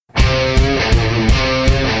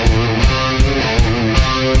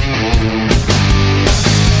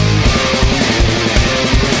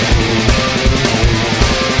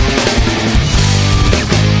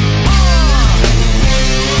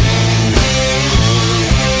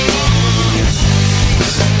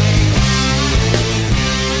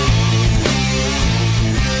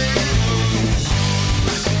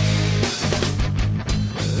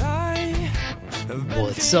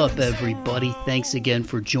What's up, everybody? Thanks again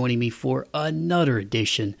for joining me for another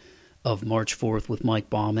edition of March 4th with Mike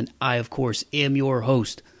Bauman. I, of course, am your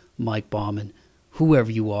host, Mike Bauman. Whoever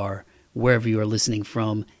you are, wherever you are listening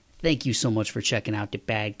from, thank you so much for checking out the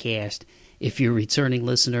podcast. If you're a returning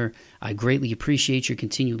listener, I greatly appreciate your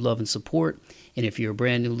continued love and support. And if you're a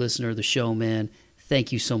brand new listener of the show, man,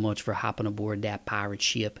 thank you so much for hopping aboard that pirate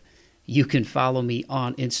ship. You can follow me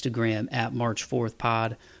on Instagram at March 4th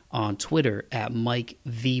Pod, on Twitter at Mike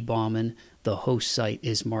V. Bauman. The host site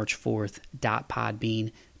is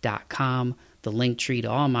march4th.podbean.com. The link tree to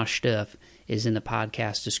all my stuff is in the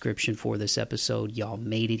podcast description for this episode. Y'all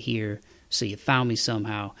made it here, so you found me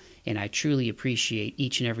somehow, and I truly appreciate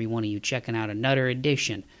each and every one of you checking out another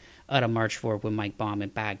edition of the March 4th with Mike Bauman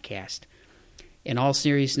podcast. In all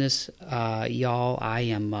seriousness, y'all, I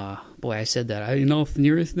am, I said that. In all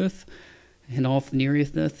seriousness,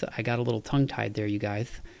 I got a little tongue-tied there, you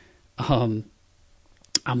guys. I'm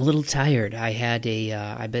a little tired.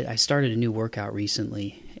 I started a new workout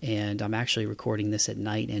recently, and I'm actually recording this at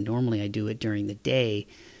night, and normally I do it during the day,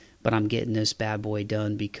 but I'm getting this bad boy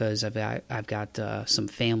done because I've got some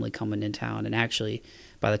family coming in town, and actually,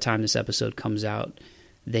 by the time this episode comes out,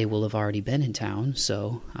 they will have already been in town,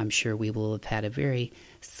 so I'm sure we will have had a very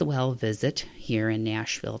swell visit here in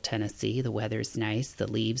Nashville, Tennessee. The weather's nice,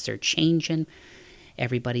 the leaves are changing,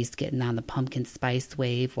 everybody's getting on the pumpkin spice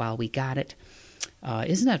wave while we got it.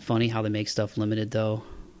 Isn't that funny how they make stuff limited, though?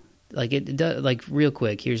 Like, real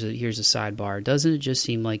quick, here's a sidebar. Doesn't it just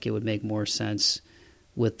seem like it would make more sense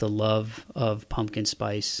with the love of pumpkin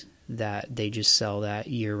spice that they just sell that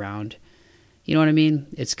year-round? You know what I mean?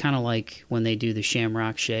 It's kind of like when they do the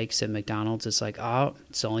Shamrock Shakes at McDonald's. It's like, oh,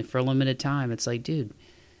 it's only for a limited time. It's like, dude,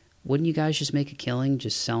 wouldn't you guys just make a killing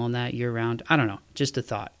just selling that year-round? I don't know. Just a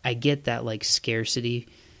thought. I get that, like, scarcity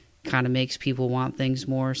kind of makes people want things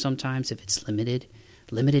more sometimes if it's limited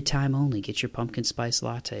time only. Get your pumpkin spice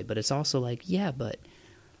latte. But it's also like, yeah, but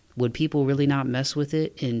would people really not mess with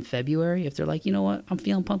it in February if they're like, you know what, I'm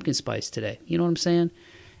feeling pumpkin spice today? You know what I'm saying?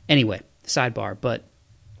 Anyway, sidebar. But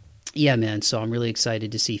yeah, man, so I'm really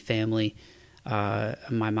excited to see family. My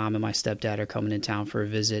mom and my stepdad are coming in town for a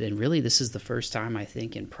visit, and really this is the first time, I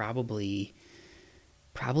think, in probably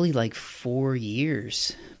like 4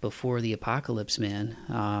 years before the apocalypse,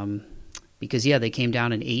 man. Because, yeah, they came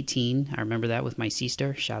down in 18. I remember that with my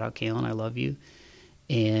sister. Shout out, Kaylin, I love you.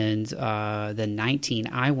 And then 19,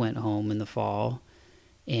 I went home in the fall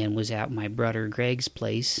and was at my brother Greg's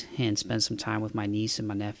place and spent some time with my niece and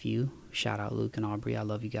my nephew. Shout out Luke and Aubrey, I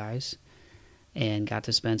love you guys. And got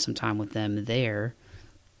to spend some time with them there.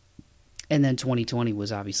 And then 2020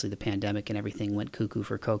 was obviously the pandemic and everything went cuckoo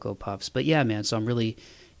for Cocoa Puffs. But yeah, man, so I'm really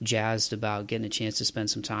jazzed about getting a chance to spend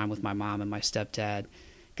some time with my mom and my stepdad.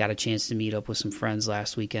 Got a chance to meet up with some friends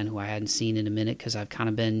last weekend who I hadn't seen in a minute because I've kind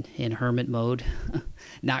of been in hermit mode.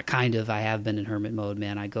 Not kind of, I have been in hermit mode,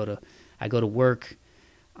 man. I go to work,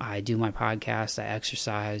 I do my podcast, I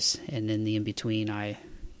exercise, and in the in-between I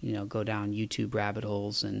go down YouTube rabbit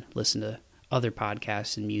holes and listen to other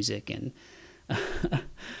podcasts and music, and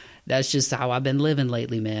that's just how I've been living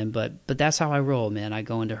lately, man. But that's how I roll, man. I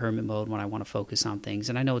go into hermit mode when I want to focus on things,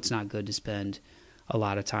 and I know it's not good to spend a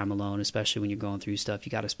lot of time alone, especially when you're going through stuff. You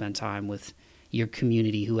got to spend time with your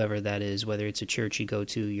community, whoever that is, whether it's a church you go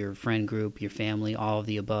to, your friend group, your family, all of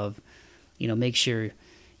the above. Make sure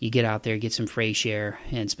you get out there, get some fresh air,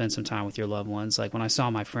 and spend some time with your loved ones. Like when I saw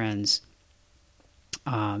my friends,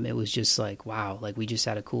 it was just like, wow, like we just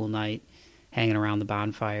had a cool night hanging around the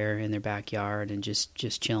bonfire in their backyard and just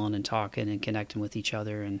chilling and talking and connecting with each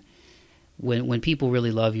other. And when people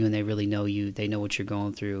really love you and they really know you, they know what you're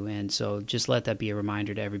going through. And so just let that be a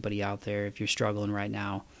reminder to everybody out there. If you're struggling right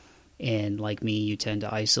now, and like me, you tend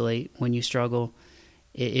to isolate when you struggle,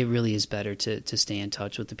 it really is better to stay in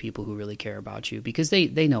touch with the people who really care about you, because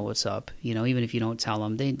they know what's up. Even if you don't tell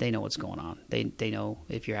them, they know what's going on. They know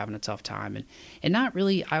if you're having a tough time. And not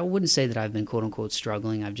really, I wouldn't say that I've been quote unquote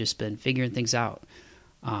struggling. I've just been figuring things out.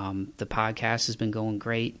 The podcast has been going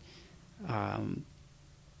great.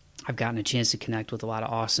 I've gotten a chance to connect with a lot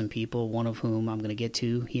of awesome people, one of whom I'm going to get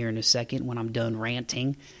to here in a second when I'm done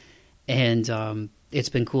ranting. And it's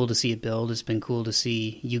been cool to see it build. It's been cool to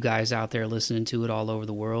see you guys out there listening to it all over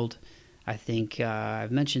the world. I think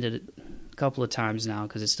I've mentioned it a couple of times now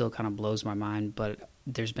because it still kind of blows my mind, but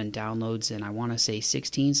there's been downloads in, I want to say,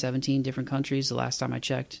 16, 17 different countries the last time I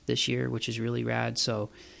checked this year, which is really rad. So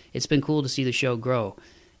it's been cool to see the show grow.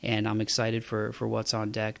 And I'm excited for what's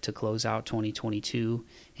on deck to close out 2022,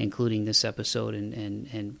 including this episode,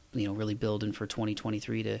 and really building for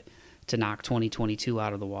 2023 to knock 2022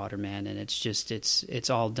 out of the water, man. And it's just it's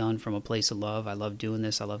all done from a place of love. I love doing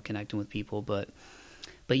this. I love connecting with people, but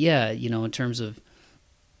But yeah, in terms of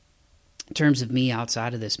me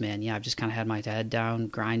outside of this, man, yeah, I've just kind of had my head down,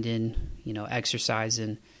 grinding,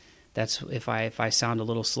 exercising. That's if I sound a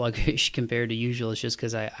little sluggish compared to usual, it's just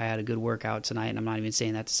because I had a good workout tonight, and I'm not even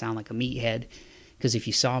saying that to sound like a meathead, because if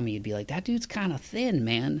you saw me, you'd be like, that dude's kind of thin,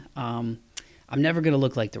 man. I'm never going to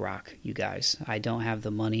look like The Rock, you guys. I don't have the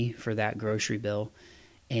money for that grocery bill,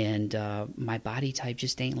 and my body type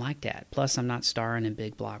just ain't like that. Plus, I'm not starring in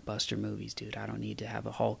big blockbuster movies, dude. I don't need to have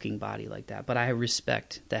a hulking body like that, but I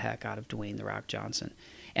respect the heck out of Dwayne The Rock Johnson,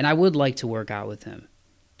 and I would like to work out with him.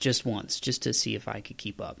 Just once, just to see if I could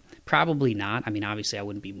keep up. Probably not. I mean, obviously, I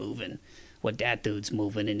wouldn't be moving what that dude's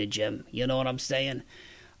moving in the gym. You know what I'm saying?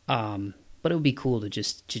 But it would be cool to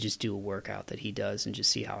just do a workout that he does and just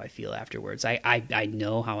see how I feel afterwards. I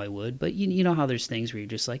know how I would, but you know how there's things where you're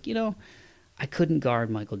just like, I couldn't guard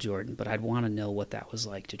Michael Jordan, but I'd want to know what that was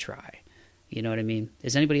like to try. You know what I mean?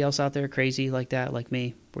 Is anybody else out there crazy like that, like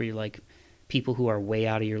me, where you're like, people who are way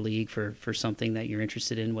out of your league for something that you're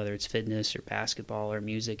interested in, whether it's fitness or basketball or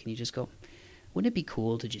music, and you just go, wouldn't it be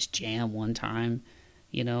cool to just jam one time,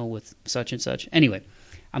 with such and such? Anyway,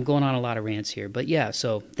 I'm going on a lot of rants here, but yeah,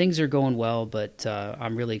 so things are going well, but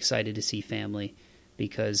I'm really excited to see family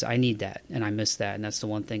because I need that and I miss that, and that's the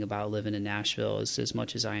one thing about living in Nashville is as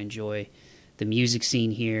much as I enjoy the music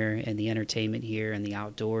scene here and the entertainment here and the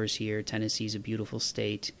outdoors here, Tennessee's a beautiful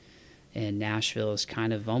state. And Nashville is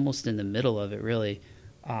kind of almost in the middle of it, really.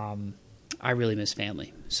 I really miss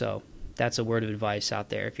family. So that's a word of advice out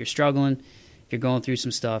there. If you're struggling, if you're going through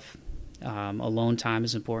some stuff, alone time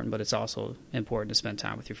is important, but it's also important to spend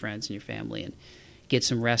time with your friends and your family and get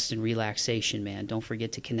some rest and relaxation, man. Don't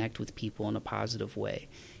forget to connect with people in a positive way.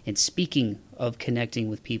 And speaking of connecting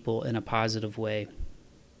with people in a positive way,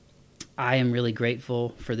 I am really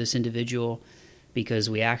grateful for this individual because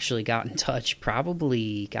we actually got in touch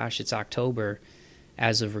probably, it's October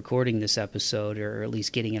as of recording this episode, or at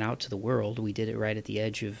least getting it out to the world. We did it right at the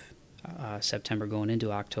edge of September going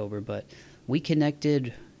into October, but we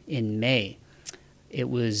connected in May. It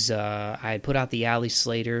was, I had put out the Allie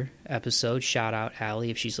Slater episode. Shout out Allie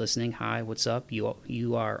if she's listening. Hi, what's up?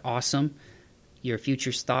 You are awesome. You're a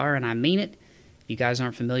future star, and I mean it. If you guys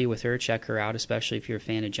aren't familiar with her, check her out, especially if you're a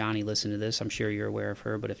fan of Johnny. Listen to this. I'm sure you're aware of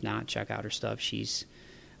her, but if not, check out her stuff. She's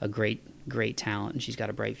a great, great talent, and she's got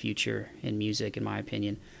a bright future in music, in my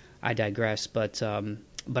opinion. I digress, but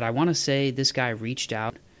I want to say this guy reached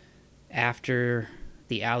out after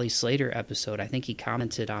the Allie Slater episode. I think he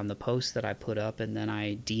commented on the post that I put up, and then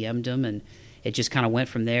I DM'd him, and it just kind of went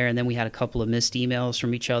from there, and then we had a couple of missed emails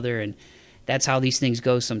from each other, and that's how these things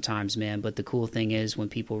go sometimes, man. But the cool thing is when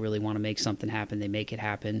people really want to make something happen, they make it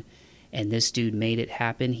happen. And this dude made it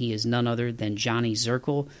happen. He is none other than Johnny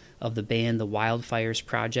Zirkle of the band The Wildfires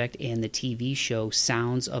Project and the TV show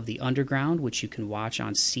Sounds of the Underground, which you can watch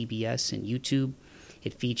on CBS and YouTube.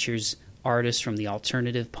 It features artists from the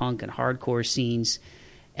alternative punk and hardcore scenes,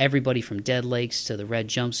 everybody from Dead Lakes to the Red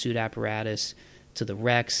Jumpsuit Apparatus to the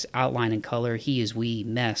Rex, Outline and Color, He Is We,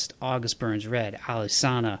 Mest, August Burns Red,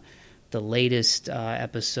 Alisana. The latest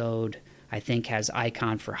episode, I think, has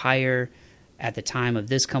Icon for Hire. At the time of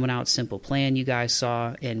this coming out, Simple Plan you guys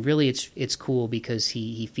saw. And really it's cool because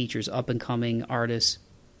he features up-and-coming artists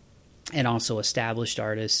and also established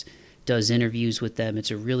artists, does interviews with them.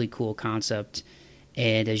 It's a really cool concept.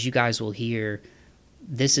 And as you guys will hear,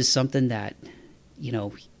 this is something that,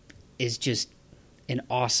 is just an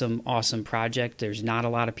awesome, awesome project. There's not a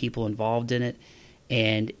lot of people involved in it.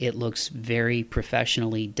 And it looks very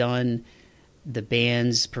professionally done. The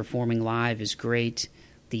band's performing live is great.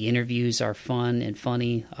 The interviews are fun and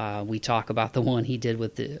funny. We talk about the one he did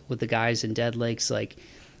with the guys in Dead Lakes. Like,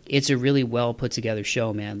 it's a really well put together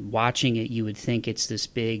show, man. Watching it, you would think it's this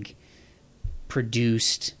big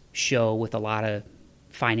produced show with a lot of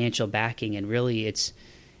financial backing, and really it's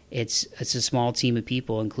a small team of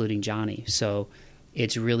people, including Johnny. So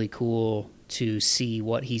it's really cool to see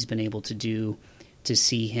what he's been able to do, to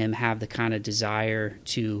see him have the kind of desire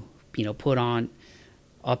to, put on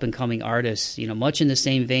up-and-coming artists, much in the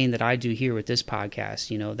same vein that I do here with this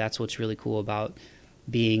podcast. That's what's really cool about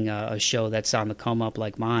being a show that's on the come-up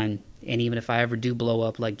like mine. And even if I ever do blow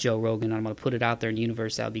up like Joe Rogan, I'm going to put it out there in the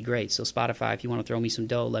universe. That would be great. So Spotify, if you want to throw me some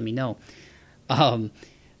dough, let me know.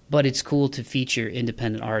 But it's cool to feature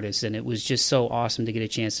independent artists, and it was just so awesome to get a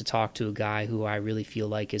chance to talk to a guy who I really feel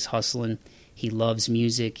like is hustling. He loves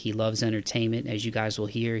music. He loves entertainment. As you guys will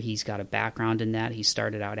hear, he's got a background in that. He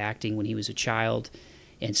started out acting when he was a child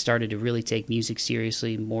and started to really take music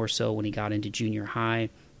seriously, more so when he got into junior high.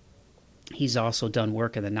 He's also done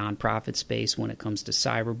work in the nonprofit space when it comes to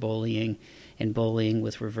cyberbullying and bullying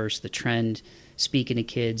with Reverse the Trend, speaking to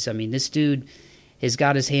kids. I mean, this dude has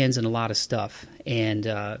got his hands in a lot of stuff. And,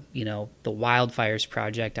 you know, the Wildfires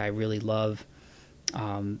project, I really love.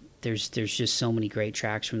 There's just so many great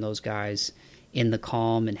tracks from those guys. In the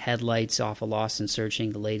Calm and Headlights off of Lost and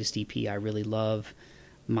Searching, the latest EP, I really love.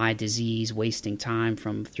 My Disease, Wasting Time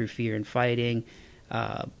from Through Fear and Fighting.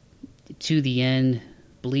 To the End,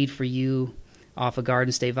 Bleed for You off of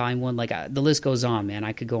Garden State Volume 1. Like, the list goes on, man.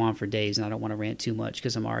 I could go on for days, and I don't want to rant too much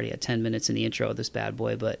because I'm already at 10 minutes in the intro of this bad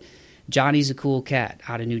boy. But Johnny's a cool cat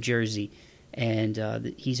out of New Jersey,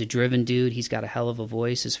 and he's a driven dude. He's got a hell of a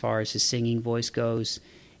voice as far as his singing voice goes,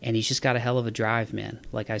 and he's just got a hell of a drive, man.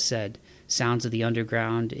 Like I said, Sounds of the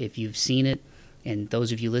Underground, if you've seen it, and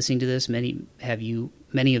those of you listening to this, many of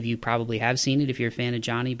you probably have seen it if you're a fan of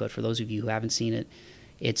Johnny, but for those of you who haven't seen it,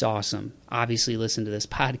 it's awesome. Obviously, listen to this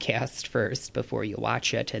podcast first before you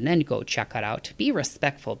watch it, and then go check it out. Be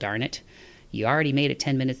respectful, darn it. You already made it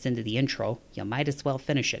 10 minutes into the intro. You might as well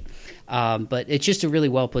finish it. But it's just a really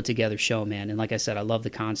well put together show, man. And like I said, I love the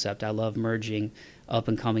concept. I love merging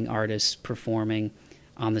up-and-coming artists performing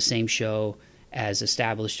on the same show as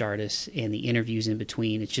established artists and the interviews in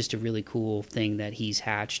between. It's just a really cool thing that he's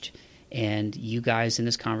hatched. And you guys in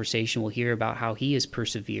this conversation will hear about how he has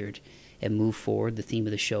persevered and moved forward. The theme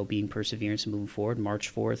of the show being perseverance and moving forward, march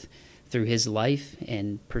forth through his life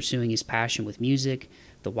and pursuing his passion with music,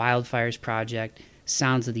 the Wildfires project,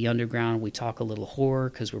 Sounds of the Underground. We talk a little horror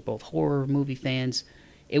because we're both horror movie fans.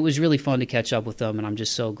 It was really fun to catch up with them, and I'm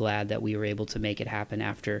just so glad that we were able to make it happen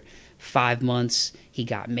after 5 months. He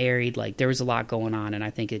got married. Like, there was a lot going on, and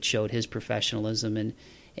I think it showed his professionalism and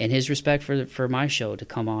his respect for my show to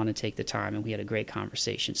come on and take the time, and we had a great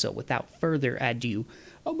conversation. So without further ado,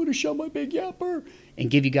 I'm going to show my big yapper and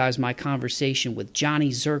give you guys my conversation with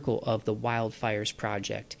Johnny Zirkle of the Wildfires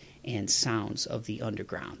Project and Sounds of the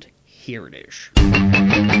Underground. Here it is.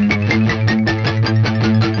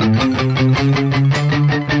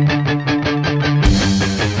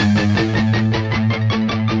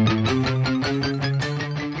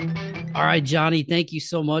 All right, Johnny, thank you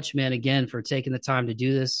so much, man, again, for taking the time to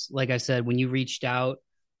do this. Like I said, when you reached out,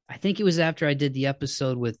 I think it was after I did the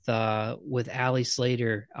episode with Ali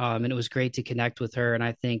Slater, and it was great to connect with her. And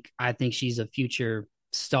I think she's a future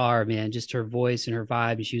star, man. Just her voice and her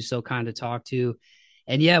vibe, and she was so kind to talk to.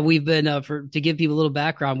 And yeah, we've been to give people a little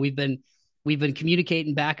background. We've been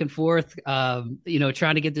communicating back and forth,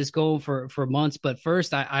 trying to get this going for months. But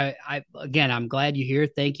first, again, I'm glad you're here.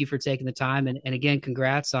 Thank you for taking the time, and again,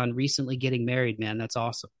 congrats on recently getting married, man. That's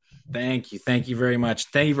awesome. Thank you very much.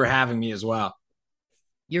 Thank you for having me as well.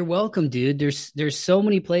 You're welcome, dude. There's so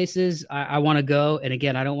many places I want to go. And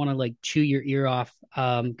again, I don't want to like chew your ear off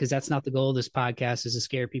because that's not the goal of this podcast, is to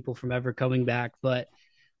scare people from ever coming back. But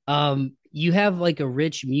you have like a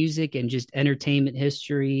rich music and just entertainment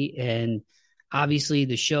history. And obviously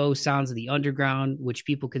the show Sounds of the Underground, which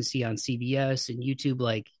people can see on CBS and YouTube,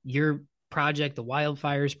 like your project, the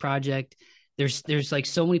Wildfires project. There's like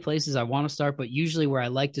so many places I want to start, but usually where I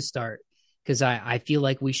like to start, because I feel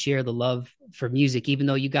like we share the love for music, even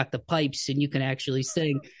though you got the pipes and you can actually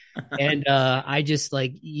sing. And I just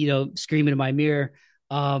like, screaming in my mirror.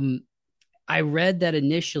 I read that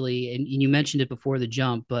initially, and you mentioned it before the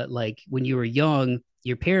jump, but like when you were young,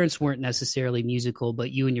 your parents weren't necessarily musical,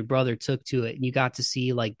 but you and your brother took to it, and you got to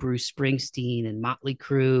see like Bruce Springsteen and Motley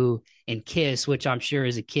Crue and Kiss, which I'm sure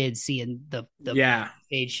as a kid seeing the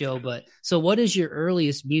stage show. But so what is your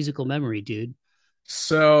earliest musical memory, dude?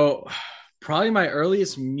 So probably my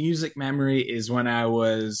earliest music memory is when I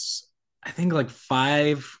was, I think like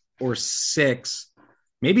 5 or 6,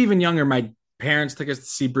 maybe even younger. My parents took us to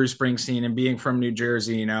see Bruce Springsteen, and being from New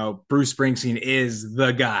Jersey, Bruce Springsteen is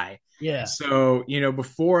the guy. Yeah. So,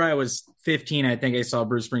 before I was 15, I think I saw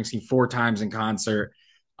Bruce Springsteen 4 times in concert.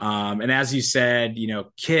 And as you said,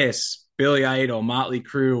 Kiss, Billy Idol, Motley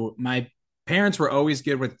Crue, my parents were always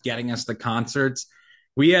good with getting us to concerts.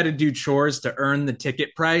 We had to do chores to earn the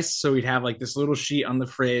ticket price. So we'd have like this little sheet on the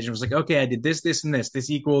fridge. And it was like, okay, I did this, this, and this. This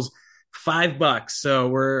equals $5. So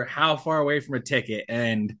we're how far away from a ticket?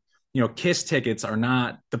 And, Kiss tickets are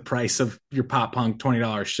not the price of your pop punk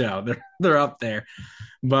 $20 show. They're up there.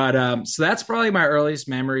 But so that's probably my earliest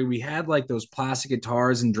memory. We had like those plastic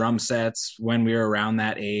guitars and drum sets when we were around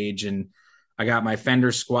that age. And I got my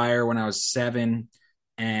Fender Squier when I was 7.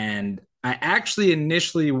 And I actually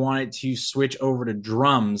initially wanted to switch over to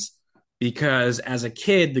drums because as a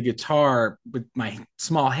kid, the guitar with my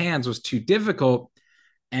small hands was too difficult.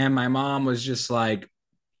 And my mom was just like,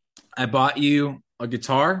 I bought you a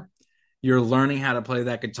guitar. You're learning how to play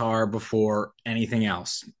that guitar before anything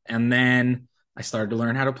else. And then I started to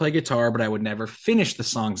learn how to play guitar, but I would never finish the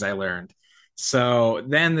songs I learned. So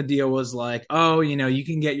then the deal was like, oh, you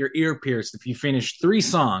can get your ear pierced if you finish 3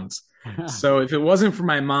 songs. So if it wasn't for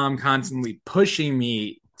my mom constantly pushing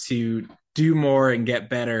me to do more and get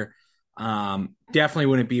better, definitely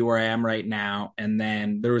wouldn't be where I am right now. And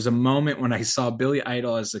then there was a moment when I saw Billy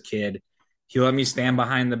Idol as a kid. He let me stand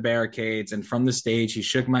behind the barricades, and from the stage, he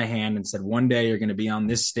shook my hand and said, "One day you're going to be on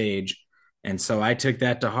this stage." And so I took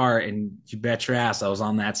that to heart, and you bet your ass I was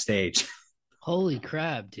on that stage. Holy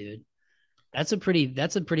crap, dude. That's a pretty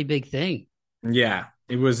big thing. Yeah,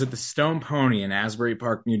 it was at the Stone Pony in Asbury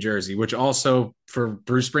Park, New Jersey, which also for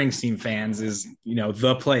Bruce Springsteen fans is,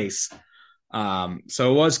 the place.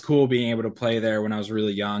 So it was cool being able to play there when I was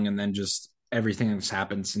really young, and then just everything that's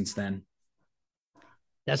happened since then.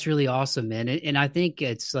 That's really awesome, man. And I think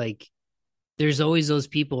it's like there's always those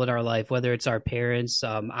people in our life, whether it's our parents.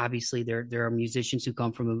 Obviously, there are musicians who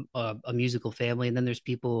come from a musical family, and then there's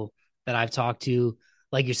people that I've talked to,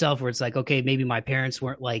 like yourself, where it's like, okay, maybe my parents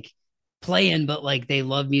weren't like playing, but like they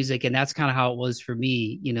love music, and that's kind of how it was for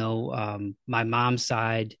me. My mom's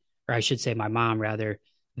side, or I should say, my mom rather,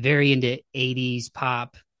 very into '80s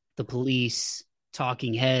pop, The Police,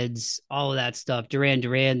 Talking Heads, all of that stuff, Duran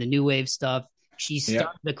Duran, the new wave stuff.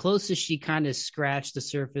 Yep. The closest she kind of scratched the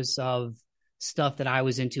surface of stuff that I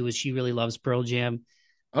was into was she really loves Pearl Jam.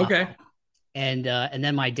 Uh, Okay. and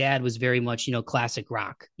then my dad was very much, classic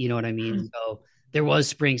rock. You know what I mean? So there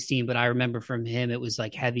was Springsteen, but I remember from him it was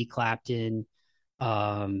like heavy Clapton,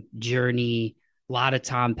 Journey, a lot of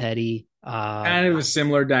Tom Petty. Kind of a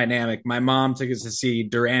similar dynamic. My mom took us to see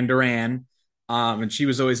Duran Duran, and she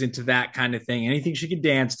was always into that kind of thing, anything she could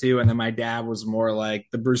dance to. And then my dad was more like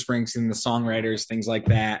the Bruce Springsteen, the songwriters, things like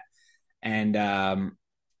that. And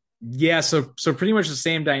yeah, so pretty much the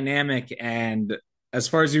same dynamic. And as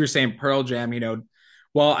far as you were saying, Pearl Jam,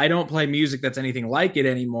 while I don't play music that's anything like it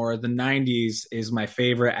anymore, the '90s is my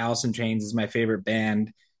favorite. Alice in Chains is my favorite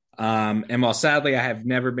band. And while sadly I have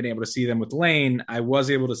never been able to see them with Lane, I was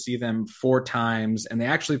able to see them 4 times, and they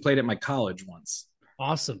actually played at my college once.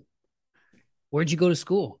 Awesome. Where'd you go to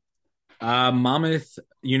school? Monmouth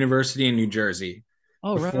University in New Jersey,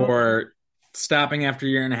 Oh, right on. before stopping after a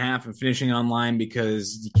year and a half and finishing online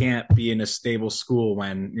because you can't be in a stable school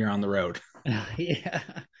when you're on the road. Yeah.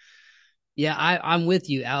 Yeah, I'm with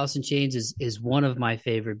you. Alice in Chains is one of my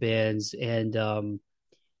favorite bands. And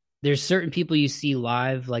there's certain people you see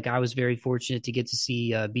live. Like I was very fortunate to get to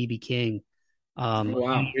see BB King Oh, a few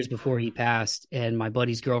wow. years before he passed. And my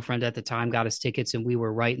buddy's girlfriend at the time got us tickets, and we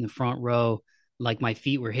were right in the front row. Like my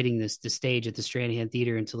feet were hitting the stage at the Stranahan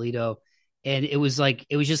Theater in Toledo. And it was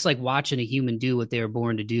just like watching a human do what they were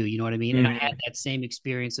born to do. You know what I mean? And I had Mhm. that same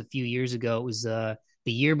experience a few years ago. It was the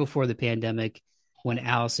year before the pandemic when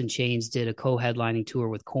Alice in Chains did a co-headlining tour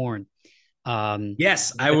with Korn. Um,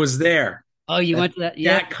 Yes, I was there. oh, you That, went to that?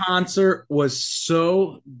 Yeah. that concert was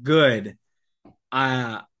so good.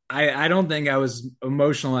 I don't think I was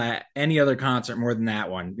emotional at any other concert more than that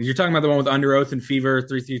one. You're talking about the one with Under Oath and Fever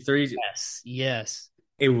 333. Yes. Yes.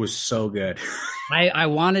 It was so good.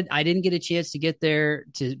 I didn't get a chance to get there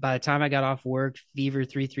by the time I got off work. Fever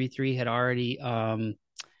 333 had already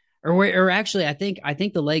or actually I think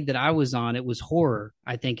the leg that I was on, it was Horror.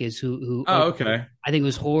 I think is who Oh, okay. I think it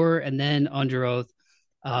was Horror, and then Under Oath.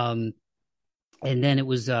 Um and then it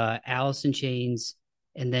was Alice in Chains,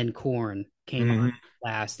 and then Korn came on Mhm.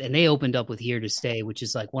 last, and they opened up with Here to Stay, which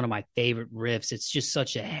is like one of my favorite riffs. It's just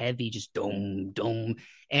such a heavy, just dome dome.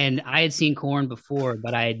 And I had seen Korn before,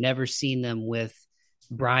 but I had never seen them with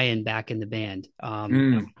Brian back in the band.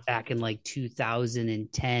 Mm. Back in like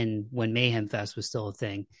 2010 when Mayhem Fest was still a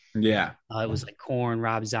thing. Yeah. It was like Korn,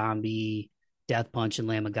 Rob Zombie, Death Punch, and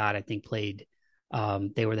Lamb of God, I think, played.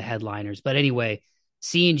 They were the headliners. But anyway,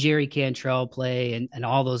 seeing Jerry Cantrell play and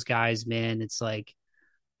all those guys, man, it's like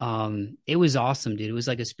it was awesome, dude. It was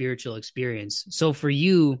like a spiritual experience. So for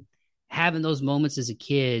you, having those moments as a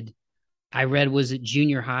kid, I read, was it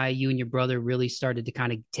junior high, you and your brother really started to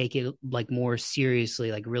kind of take it like more seriously,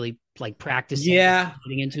 like really like practicing, Yeah.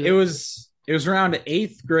 getting into It it? was it was around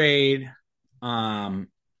 8th grade. Um,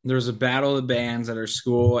 there was a battle of the bands at our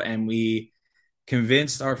school, and we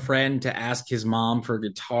convinced our friend to ask his mom for a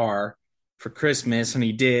guitar for Christmas, and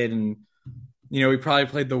he did. And we probably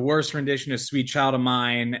played the worst rendition of "Sweet Child of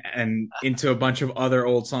Mine" and into a bunch of other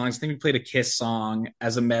old songs. I think we played a Kiss song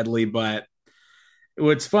as a medley. But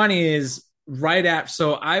what's funny is right after,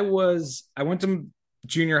 so I went to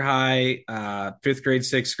junior high, 5th grade,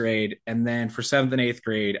 6th grade, and then for 7th and 8th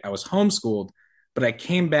grade, I was homeschooled. But I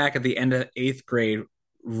came back at the end of 8th grade,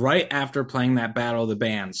 right after playing that battle of the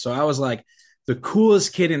bands. So I was like the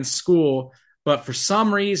coolest kid in school. But for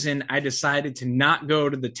some reason, I decided to not go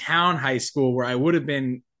to the town high school where I would have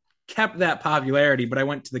been kept that popularity, but I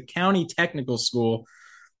went to the county technical school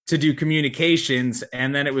to do communications.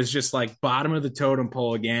 And then it was just like bottom of the totem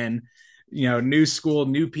pole again, new school,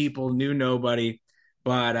 new people, new nobody.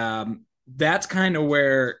 But that's kind of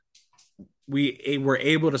where we were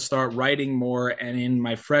able to start writing more. And in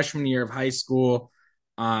my freshman year of high school,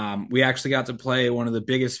 we actually got to play one of the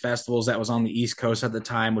biggest festivals that was on the East Coast at the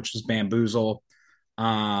time, which was Bamboozle. Yeah,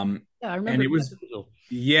 I remember. And it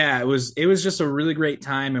was just a really great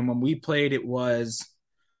time. And when we played, it was,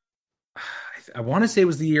 I want to say it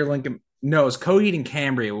was the year Lincoln. No, it was Coheed and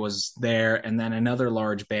Cambria was there, and then another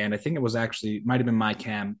large band. I think it was actually might have been My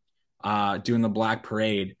Cam doing the Black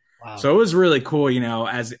Parade. Wow. So it was really cool,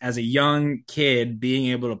 as a young kid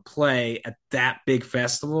being able to play at that big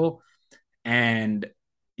festival. And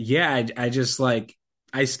yeah, I just like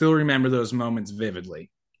I still remember those moments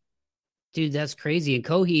vividly. Dude, that's crazy. And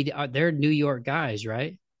Coheed, they're New York guys,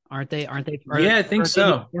 right? Aren't they? Yeah, I think so.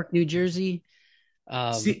 New York, New Jersey.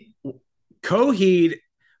 See, Coheed,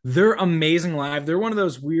 they're amazing live. They're one of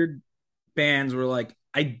those weird bands where like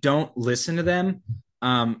I don't listen to them.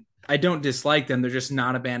 I don't dislike them. They're just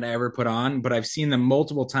not a band I ever put on, but I've seen them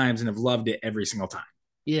multiple times and have loved it every single time.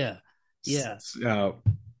 Yeah. Yeah. So,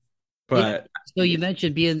 but so you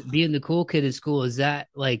mentioned being the cool kid in school. Is that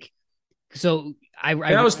like so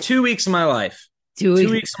that was 2 weeks of my life. 2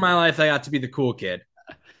 weeks of my life I got to be the cool kid.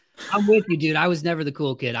 I'm with you, dude. I was never the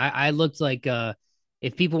cool kid. I looked like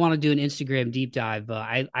if people want to do an Instagram deep dive,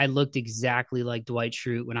 I looked exactly like Dwight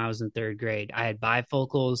Schrute when I was in third grade. I had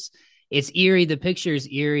bifocals. It's eerie. The picture is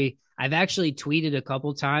eerie. I've actually tweeted a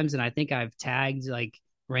couple times, and I think I've tagged like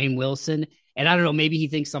Rainn Wilson. And I don't know, maybe he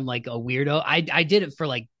thinks I'm like a weirdo. I did it for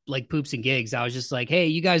like poops and gigs. I was just like, hey,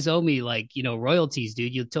 you guys owe me like, royalties,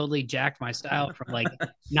 dude. You totally jacked my style from like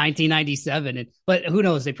 1997. But who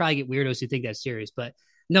knows? They probably get weirdos who think that's serious. But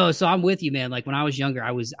no, so I'm with you, man. Like when I was younger,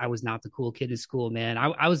 I was not the cool kid in school, man.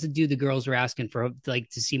 I was the dude the girls were asking for like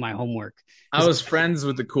to see my homework. I was friends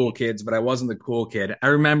with the cool kids, but I wasn't the cool kid. I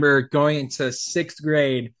remember going into sixth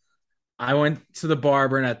grade. I went to the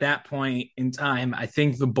barber, and at that point in time, I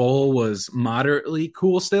think the bowl was moderately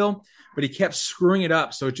cool still, but he kept screwing it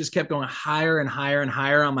up. So it just kept going higher and higher and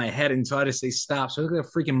higher on my head until I had to say stop. So I looked like a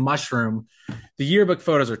freaking mushroom. The yearbook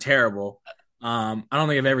photos are terrible. I don't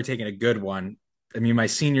think I've ever taken a good one. I mean, my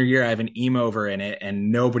senior year, I have an emo over in it,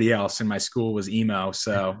 and nobody else in my school was emo.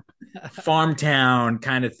 So farm town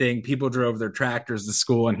kind of thing. People drove their tractors to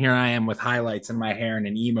school, and here I am with highlights in my hair and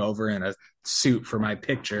an emo over in a suit for my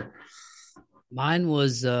picture. Mine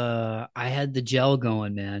was I had the gel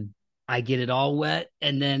going, man. I get it all wet,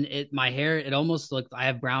 and then my hair, it almost looked, I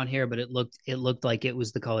have brown hair, but it looked like it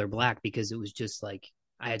was the color black because it was just like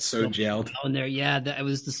I had so gelled in there. Yeah, it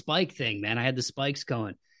was the spike thing, man. I had the spikes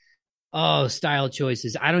going. Oh, style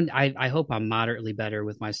choices. I hope I'm moderately better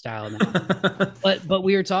with my style now. but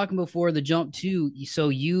we were talking before the jump too. So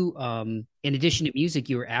you in addition to music,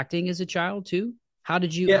 you were acting as a child too? How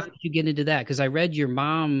did you get into that? Because I read your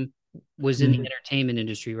mom was in the entertainment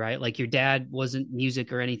industry, right? Like your dad wasn't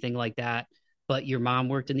music or anything like that, but your mom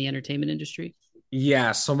worked in the entertainment industry?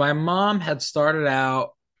 Yeah. So my mom had started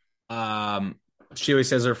out, she always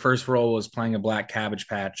says her first role was playing a black Cabbage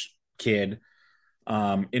Patch Kid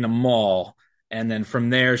in a mall. And then from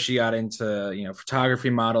there, she got into, photography,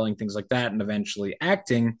 modeling, things like that, and eventually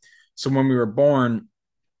acting. So when we were born,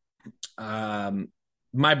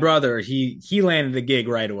 my brother, he landed a gig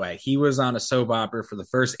right away. He was on a soap opera for the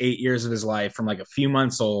first 8 years of his life, from like a few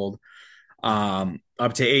months old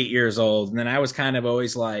up to 8 years old. And then I was kind of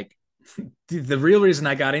always like, the real reason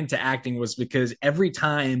I got into acting was because every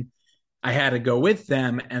time I had to go with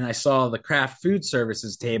them and I saw the craft food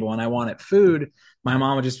services table and I wanted food, my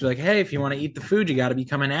mom would just be like, hey, if you want to eat the food, you got to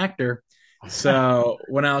become an actor. So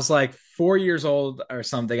when I was like 4 years old or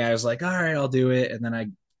something, I was like, all right, I'll do it. And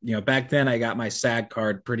then back then I got my SAG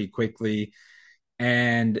card pretty quickly.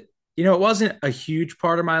 And, it wasn't a huge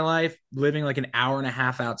part of my life living like an hour and a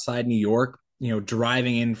half outside New York,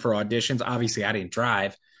 driving in for auditions. Obviously I didn't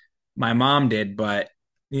drive. My mom did, but,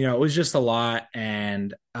 it was just a lot.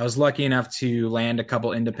 And I was lucky enough to land a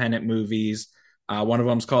couple independent movies. One of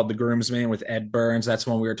them's called The Groomsman with Ed Burns. That's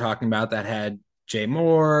one we were talking about that had Jay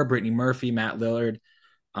Moore, Brittany Murphy, Matt Lillard.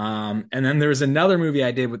 And then there was another movie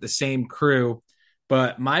I did with the same crew,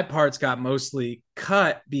 but my parts got mostly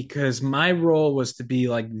cut because my role was to be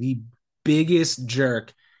like the biggest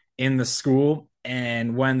jerk in the school.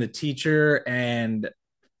 And when the teacher and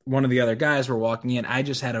one of the other guys were walking in, I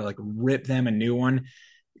just had to like rip them a new one.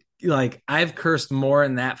 Like I've cursed more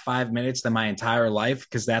in that 5 minutes than my entire life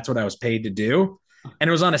because that's what I was paid to do. And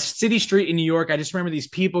it was on a city street in New York. I just remember these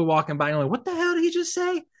people walking by and like, what the hell did he just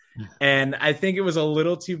say? And I think it was a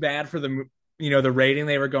little too bad for the rating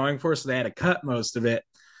they were going for, so they had to cut most of it.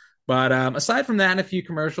 But aside from that and a few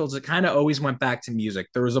commercials, it kind of always went back to music.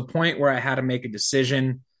 There was a point where I had to make a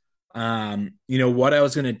decision, what I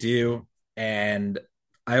was going to do, and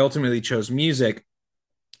I ultimately chose music.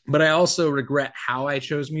 But I also regret how I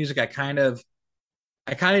chose music. I kind of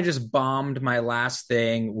just bombed my last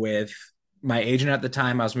thing with my agent at the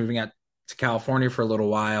time. I was moving out to California for a little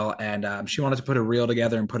while, and she wanted to put a reel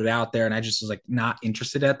together and put it out there, and I just was like not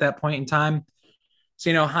interested at that point in time.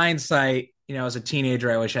 So hindsight, as a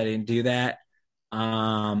teenager, I wish I didn't do that.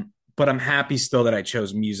 But I'm happy still that I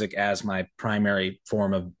chose music as my primary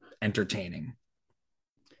form of entertaining.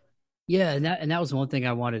 Yeah, and that was one thing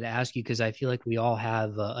I wanted to ask you because I feel like we all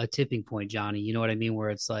have a tipping point, Johnny. You know what I mean? Where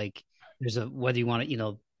it's like there's a whether you want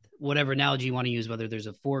to, whatever analogy you want to use, whether there's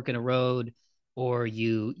a fork in a road or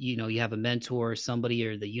you have a mentor, somebody,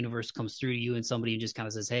 or the universe comes through to you and somebody just kind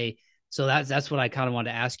of says, "Hey." So that's what I kind of wanted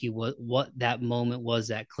to ask you what that moment was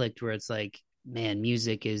that clicked where it's like, man,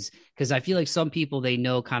 music is because I feel like some people they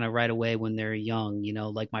know kind of right away when they're young,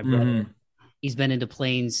 like my brother Mm, he's been into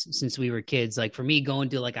planes since we were kids. Like for me, going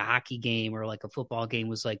to like a hockey game or like a football game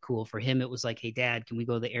was like cool. For him, it was like, hey, Dad, can we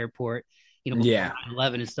go to the airport? Before yeah,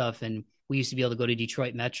 9/11 and stuff. And we used to be able to go to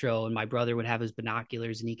Detroit Metro, and my brother would have his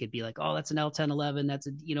binoculars, and he could be like, oh, that's an L-1011. That's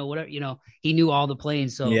a whatever. He knew all the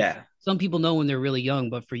planes. So yeah, some people know when they're really young,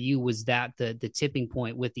 but for you, was that the tipping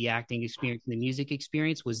point with the acting experience and the music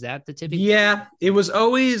experience? Was that the tipping point? yeah. It was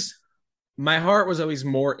always my heart was always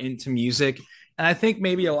more into music. And I think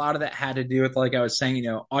maybe a lot of that had to do with, like I was saying,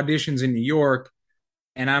 auditions in New York,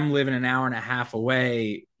 and I'm living an hour and a half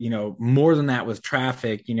away, more than that with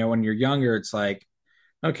traffic. When you're younger, it's like,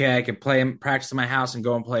 okay, I could play and practice in my house and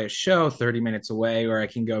go and play a show 30 minutes away, or I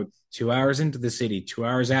can go 2 hours into the city, 2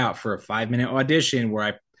 hours out for a 5 minute audition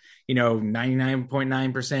where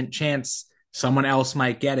 99.9% chance someone else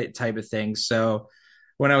might get it type of thing. So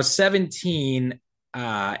when I was 17,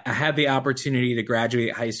 I had the opportunity to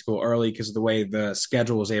graduate high school early because of the way the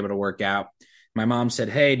schedule was able to work out. My mom said,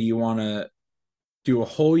 hey, do you want to do a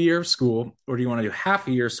whole year of school or do you want to do half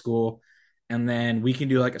a year of school? And then we can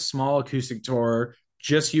do like a small acoustic tour,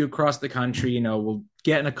 just you across the country. We'll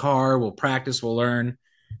get in a car, we'll practice, we'll learn.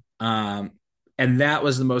 Um, and that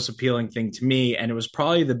was the most appealing thing to me. And it was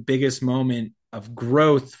probably the biggest moment of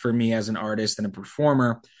growth for me as an artist and a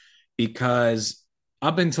performer because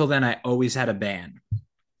up until then, I always had a band.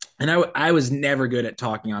 And I was never good at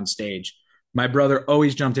talking on stage. My brother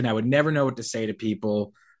always jumped in. I would never know what to say to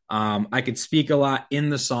people. I could speak a lot in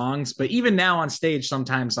the songs, but even now on stage,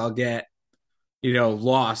 sometimes I'll get,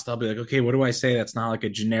 lost. I'll be like, okay, what do I say? That's not like a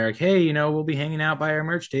generic, hey, we'll be hanging out by our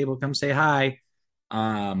merch table. Come say hi.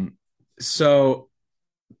 Um, so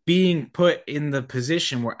being put in the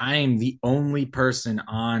position where I am the only person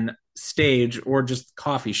on stage or just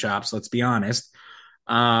coffee shops, let's be honest,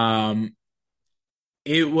 um,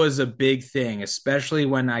 it was a big thing, especially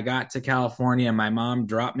when I got to California. My mom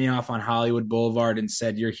dropped me off on Hollywood Boulevard and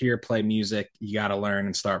said, you're here, play music. You got to learn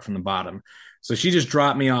and start from the bottom. So she just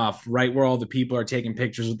dropped me off right where all the people are taking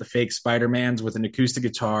pictures with the fake Spider-Mans with an acoustic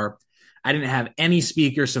guitar. I didn't have any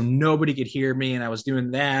speakers, so nobody could hear me. And I was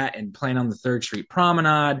doing that and playing on the Third Street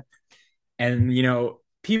Promenade. And,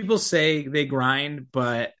 people say they grind,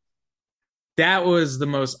 but that was the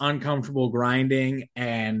most uncomfortable grinding.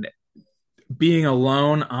 And being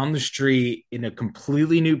alone on the street in a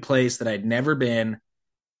completely new place that I'd never been,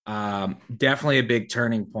 definitely a big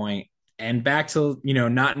turning point. And back to,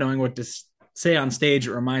 not knowing what to say on stage,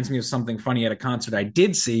 it reminds me of something funny at a concert I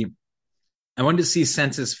did see. I wanted to see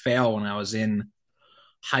Census Fail when I was in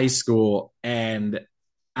high school. And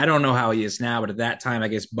I don't know how he is now, but at that time, I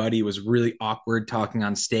guess Buddy was really awkward talking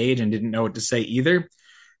on stage and didn't know what to say either.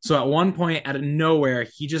 So at one point, out of nowhere,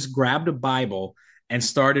 he just grabbed a Bible and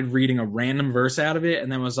started reading a random verse out of it, and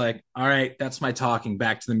then was like, "All right, that's my talking.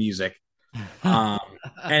 Back to the music." Um,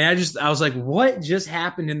 and I was like, "What just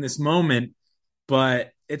happened in this moment?"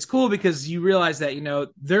 But it's cool because you realize that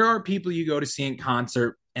there are people you go to see in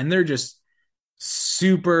concert, and they're just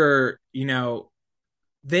super.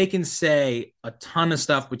 They can say a ton of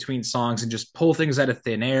stuff between songs and just pull things out of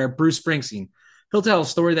thin air. Bruce Springsteen, he'll tell a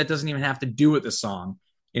story that doesn't even have to do with the song.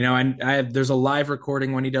 And there's a live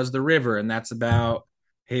recording when he does The River, and that's about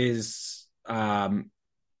his I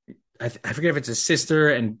forget if it's his sister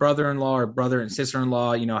and brother-in-law or brother and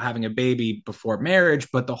sister-in-law, having a baby before marriage,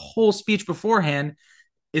 but the whole speech beforehand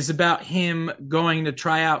is about him going to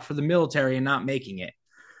try out for the military and not making it.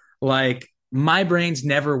 Like, my brain's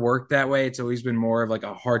never worked that way. It's always been more of like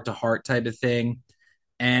a heart to heart type of thing.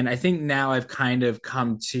 And I think now I've kind of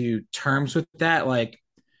come to terms with that. Like,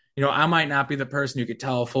 I might not be the person who could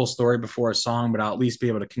tell a full story before a song, but I'll at least be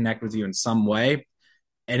able to connect with you in some way.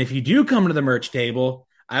 And if you do come to the merch table,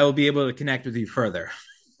 I will be able to connect with you further.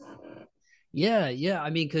 Yeah, yeah. I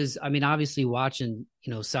mean, because I mean, obviously watching,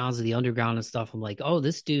 Sounds of the Underground and stuff, I'm like, oh,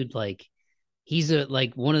 this dude, like, he's a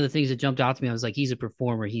like one of the things that jumped out to me. I was like, he's a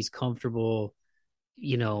performer. He's comfortable,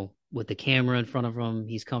 with the camera in front of him.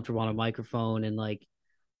 He's comfortable on a microphone. And like,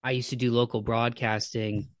 I used to do local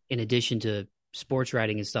broadcasting in addition to sports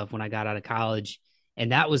writing and stuff when I got out of college.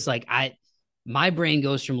 And that was like, my brain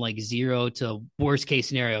goes from like zero to worst case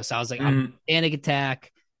scenario. So I was like, I'm Mm, panic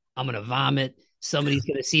attack. I'm going to vomit. Somebody's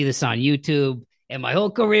going to see this on YouTube and my whole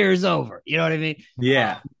career is over. You know what I mean?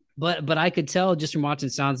 yeah. But I could tell just from watching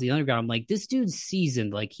Sounds of the Underground, I'm like, this dude's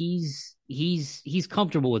seasoned. Like he's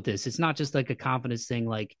comfortable with this. It's not just like a confidence thing.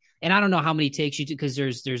 Like, and I don't know how many takes you do because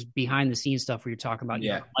there's behind the scenes stuff where you're talking about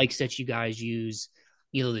Yeah. mics that you guys use,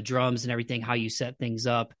 the drums and everything, how you set things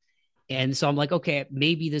up. And so I'm like, okay,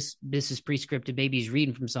 maybe this is pre-scripted, maybe he's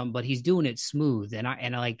reading from something, but he's doing it smooth. And I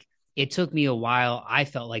like it took me a while, I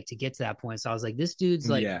felt like, to get to that point. So I was like, this dude's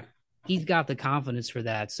like, Yeah. he's got the confidence for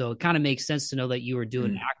that. So it kind of makes sense to know that you were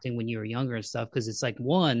doing Mm, acting when you were younger and stuff, because it's like,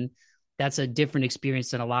 one, that's a different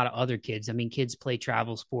experience than a lot of other kids. I mean, kids play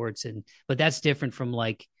travel sports, but that's different from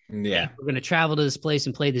like, hey, yeah. we're going to travel to this place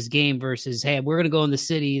and play this game versus, hey, we're going to go in the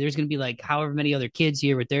city. There's going to be like however many other kids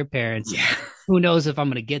here with their parents. Yeah. Who knows if I'm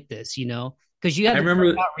going to get this, because you had I to worry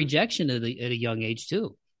remember. about rejection at a young age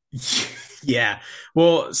too. Yeah.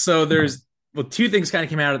 Well, so two things kind of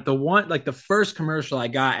came out of the one, like the first commercial I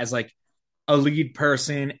got as like a lead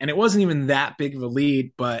person, and it wasn't even that big of a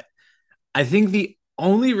lead, but I think the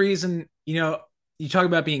only reason, you talk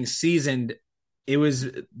about being seasoned,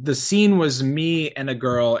 the scene was me and a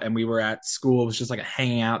girl, and we were at school. It was just like a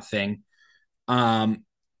hanging out thing. Um,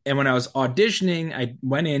 and when I was auditioning, I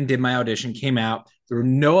went in, did my audition, came out. There were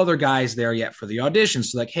no other guys there yet for the audition.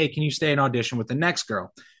 So, like, hey, can you stay and audition with the next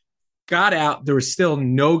girl? Got out. There was still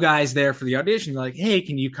no guys there for the audition. They're like, hey,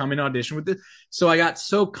 can you come and audition with this? So I got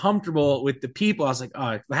so comfortable with the people. I was like, oh,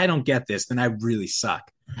 if I don't get this, then I really suck.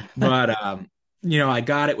 But, I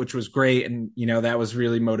got it, which was great. And, that was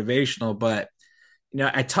really motivational. But,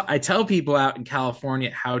 I tell people out in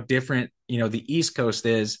California how different, the East Coast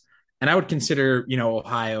is. And I would consider,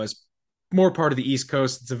 Ohio as more part of the East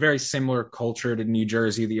Coast. It's a very similar culture to New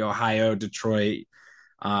Jersey, the Ohio, Detroit.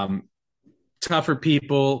 Um, Tougher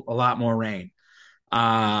people, a lot more rain.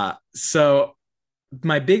 So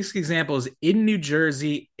my biggest example is in New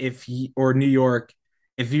Jersey, or New York,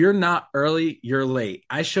 if you're not early, you're late.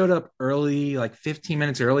 I showed up early, like 15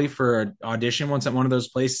 minutes early for an audition once at one of those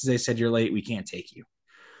places. They said, you're late, we can't take you.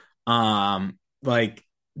 Like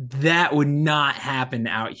that would not happen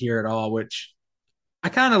out here at all, which I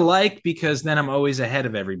kind of like because then I'm always ahead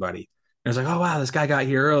of everybody. And it's like, oh wow, this guy got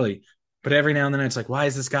here early. But every now and then it's like, why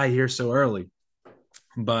is this guy here so early?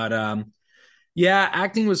 But yeah,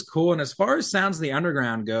 acting was cool. And as far as Sounds of the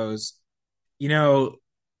Underground goes, you know,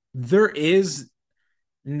 there is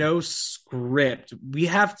no script. We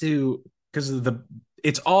have to, because of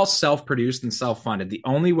it's all self-produced and self-funded. The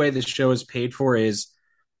only way this show is paid for is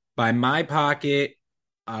by my pocket,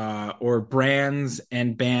 or brands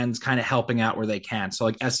and bands kind of helping out where they can. So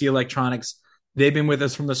like SE Electronics, they've been with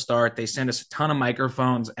us from the start. They send us a ton of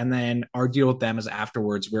microphones, and then our deal with them is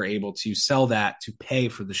afterwards we're able to sell that to pay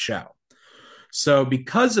for the show. So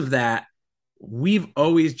because of that, we've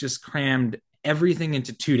always just crammed everything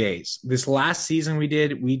into 2 days. This last season we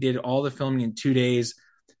did all the filming in 2 days.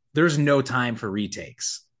 There's no time for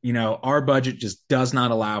retakes. Our budget just does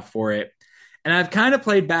not allow for it. And I've kind of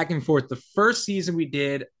played back and forth. The first season we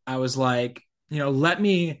did, I was like, let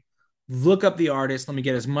me look up the artist, let me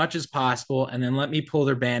get as much as possible, and then let me pull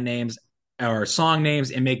their band names or song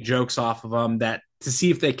names and make jokes off of them to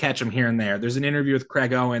see if they catch them here and there. There's an interview with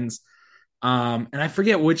Craig Owens. And I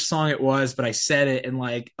forget which song it was, but I said it, and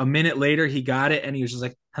like a minute later he got it and he was just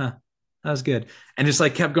like, huh, that was good. And just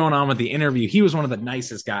like kept going on with the interview. He was one of the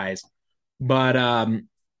nicest guys. But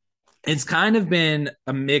it's kind of been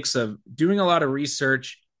a mix of doing a lot of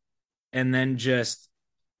research and then just,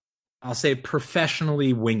 I'll say,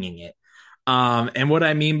 professionally winging it. And what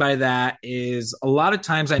I mean by that is a lot of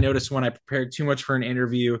times I notice when I prepare too much for an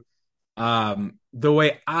interview, the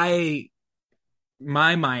way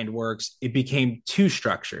my mind works, it became too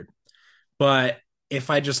structured. But if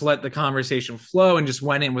I just let the conversation flow and just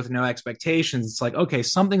went in with no expectations, it's like, okay,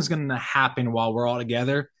 something's going to happen while we're all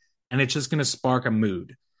together, and it's just going to spark a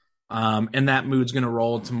mood. And that mood's going to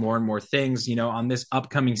roll into more and more things. On this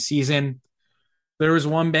upcoming season, there was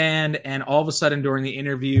one band, and all of a sudden during the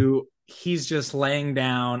interview, he's just laying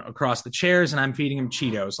down across the chairs and I'm feeding him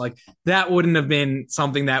Cheetos. Like that wouldn't have been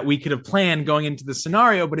something that we could have planned going into the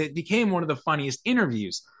scenario, but it became one of the funniest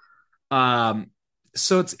interviews. So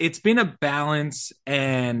it's been a balance,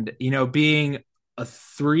 and being a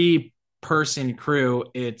 3-person crew,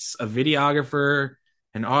 it's a videographer,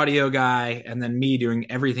 an audio guy, and then me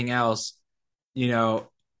doing everything else.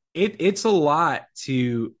 It's a lot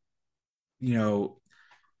to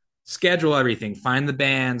schedule everything, find the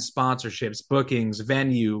band, sponsorships, bookings,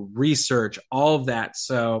 venue, research, all of that.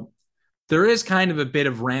 So there is kind of a bit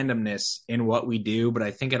of randomness in what we do, but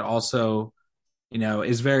I think it also,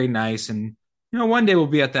 is very nice. And, one day we'll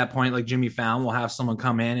be at that point like Jimmy Fallon. We'll have someone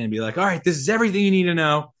come in and be like, all right, this is everything you need to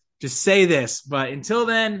know. Just say this. But until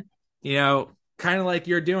then, kind of like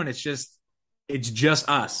you're doing, it's just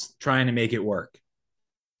us trying to make it work.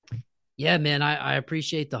 Yeah, man, I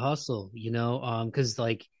appreciate the hustle, because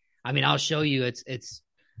I'll show you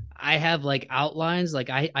I have like outlines, like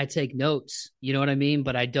I take notes, you know what I mean?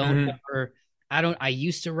 But I don't ever, I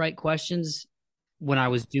used to write questions when I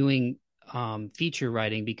was doing feature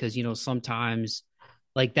writing, because, sometimes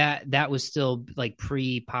like that was still like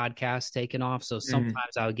pre-podcast taken off. So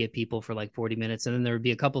sometimes I would get people for like 40 minutes, and then there would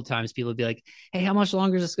be a couple of times people would be like, hey, how much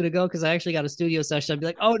longer is this going to go? Because I actually got a studio session. I'd be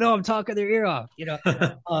like, oh no, I'm talking their ear off.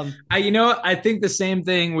 I think the same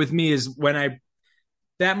thing with me is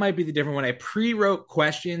that might be the difference. When I pre-wrote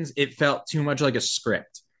questions, it felt too much like a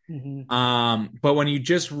script. But when you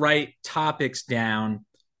just write topics down,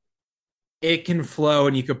 it can flow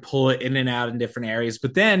and you could pull it in and out in different areas.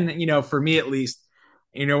 But then, for me at least,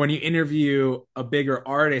 when you interview a bigger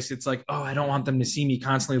artist, it's like, oh, I don't want them to see me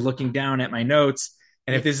constantly looking down at my notes.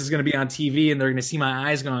 And if this is going to be on TV and they're going to see my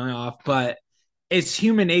eyes going off, but it's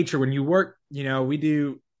human nature when you work, we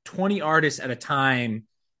do 20 artists at a time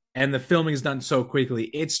and the filming is done so quickly.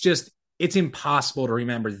 It's impossible to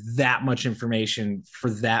remember that much information for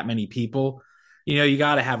that many people. You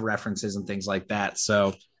got to have references and things like that.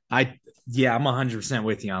 So I'm 100%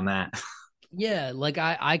 with you on that. Yeah. Like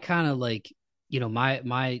I kind of like,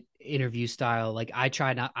 my interview style, like I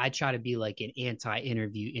try to be like an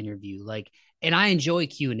anti-interview, like, and I enjoy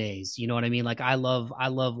Q&As, you know what I mean? Like I love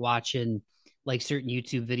watching like certain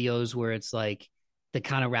YouTube videos where it's like the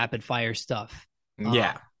kind of rapid fire stuff.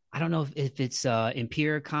 Yeah. I don't know if it's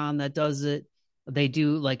Empiricon that does it. They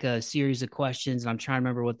do like a series of questions, and I'm trying to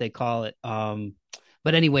remember what they call it.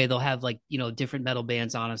 But anyway, they'll have like, different metal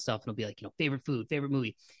bands on and stuff, and it'll be like, favorite food, favorite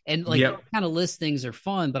movie. And like kind of list things are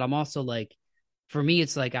fun, but I'm also like, for me,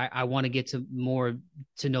 it's like I want to get to more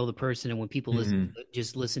to know the person. And when people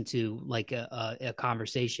listen to like a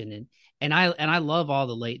conversation, and I love all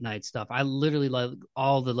the late night stuff. I literally love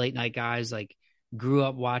all the late night guys. Like grew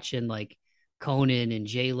up watching like Conan and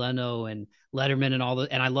Jay Leno and Letterman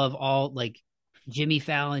and I love all like Jimmy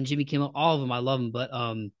Fallon, Jimmy Kimmel, all of them. I love them, but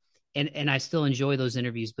and I still enjoy those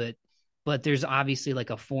interviews, but there's obviously like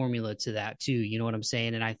a formula to that too. You know what I'm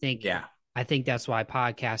saying? And I think that's why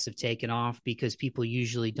podcasts have taken off, because people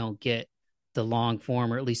usually don't get the long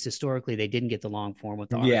form, or at least historically they didn't get the long form with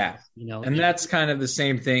the artists, And that's kind of the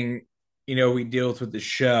same thing, we deal with the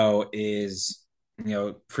show is,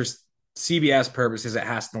 for CBS purposes, it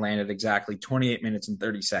has to land at exactly 28 minutes and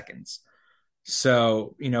 30 seconds.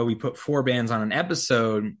 So, we put 4 bands on an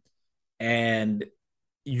episode, and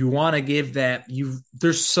you want to give that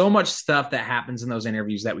there's so much stuff that happens in those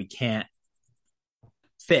interviews that we can't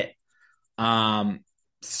fit.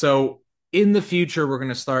 So in the future, we're going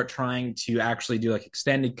to start trying to actually do like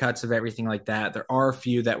extended cuts of everything like that. There are a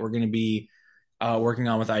few that we're going to be working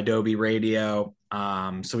on with Adobe Radio.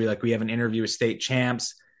 So we have an interview with State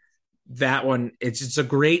Champs. That one, it's a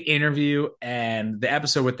great interview, and the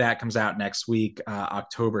episode with that comes out next week,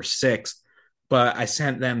 October 6th. But I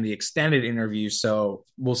sent them the extended interview, so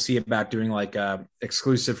we'll see about doing like a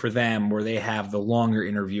exclusive for them where they have the longer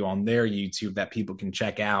interview on their YouTube that people can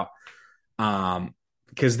check out.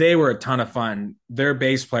 Because they were a ton of fun. Their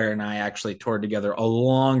bass player and I actually toured together a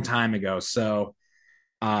long time ago. So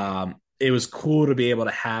it was cool to be able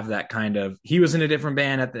to have that kind of, he was in a different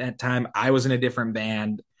band at that time. I was in a different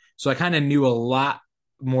band. So I kind of knew a lot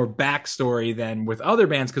more backstory than with other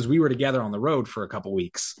bands, because we were together on the road for a couple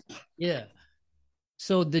weeks. Yeah.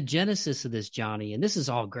 So the genesis of this, Johnny, and this is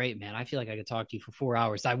all great, man. I feel like I could talk to you for 4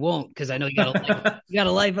 hours. I won't, because I know you got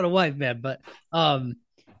a life and a wife, man. But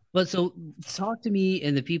so talk to me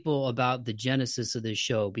and the people about the genesis of this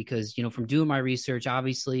show, because, from doing my research,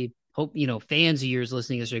 obviously, hope, fans of yours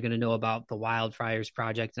listening to this are going to know about the Wildfires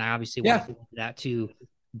Project. And I obviously want to do that too.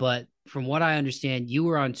 But from what I understand, you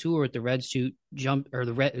were on tour with the red suit jump or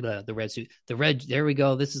the red suit, the red. There we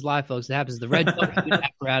go. This is live, folks. It happens. The red jumpsuit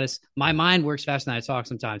apparatus. My mind works faster than I talk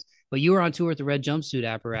sometimes. But you were on tour with the red jumpsuit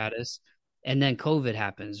apparatus, and then COVID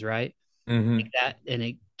happens, right? Mm-hmm. Like that, and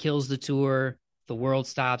it kills the tour. The world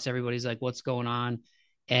stops. Everybody's like, "What's going on?"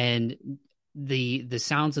 And the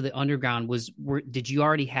sounds of the underground did you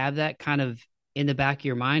already have that kind of in the back of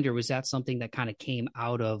your mind, or was that something that kind of came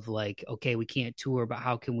out of like, okay, we can't tour, but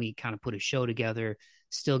how can we kind of put a show together,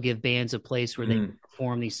 still give bands a place where they can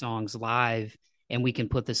perform these songs live, and we can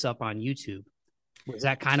put this up on YouTube? Was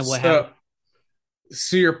that kind of what happened?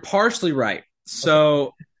 So you're partially right.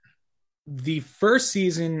 So the first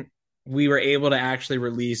season we were able to actually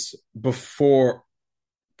release before,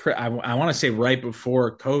 I want to say right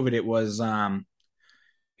before COVID. It was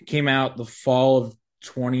it came out the fall of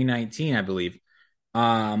 2019, I believe.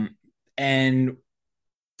 And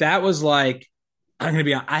that was like, I'm gonna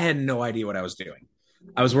be honest, I had no idea what I was doing.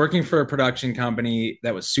 I was working for a production company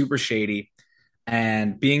that was super shady.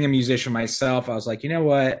 And being a musician myself, I was like, you know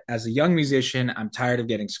what? As a young musician, I'm tired of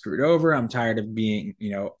getting screwed over. I'm tired of being,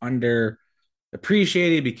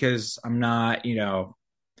 underappreciated because I'm not,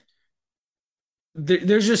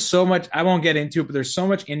 there's just so much. I won't get into it, but there's so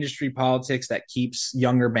much industry politics that keeps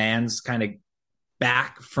younger bands kind of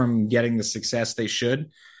back from getting the success they should.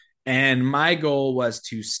 And my goal was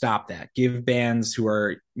to stop that, give bands who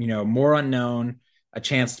are, more unknown a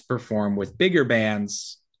chance to perform with bigger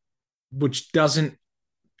bands, which doesn't,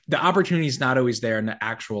 the opportunity is not always there in the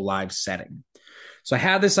actual live setting. So I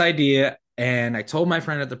had this idea and I told my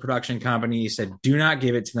friend at the production company, he said, do not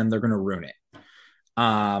give it to them. They're going to ruin it.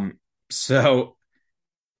 So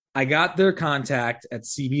I got their contact at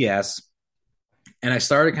CBS and I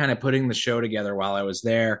started kind of putting the show together while I was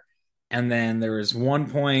there. And then there was one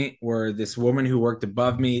point where this woman who worked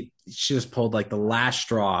above me, she just pulled like the last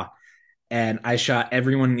straw. And I shot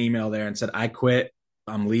everyone an email there and said, I quit.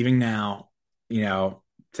 I'm leaving now.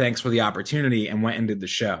 Thanks for the opportunity, and went and did the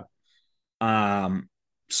show.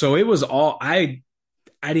 So it was all, I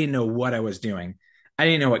didn't know what I was doing. I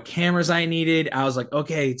didn't know what cameras I needed. I was like,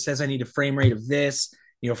 okay, it says I need a frame rate of this,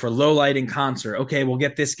 for low light in concert. Okay, we'll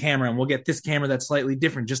get this camera and we'll get this camera that's slightly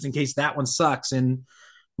different just in case that one sucks. And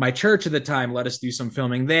my church at the time let us do some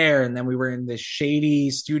filming there. And then we were in this shady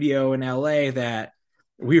studio in LA that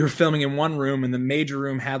we were filming in one room, and the major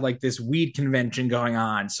room had like this weed convention going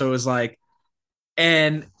on. So it was like,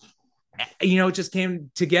 and it just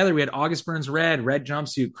came together. We had August Burns Red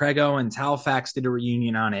Jumpsuit, Craig Owen, Talfax did a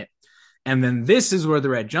reunion on it. And then this is where the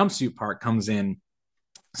red jumpsuit part comes in.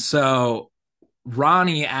 So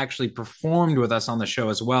Ronnie actually performed with us on the show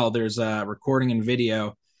as well. There's a recording and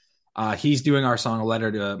video. He's doing our song, A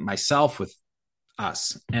Letter to Myself, with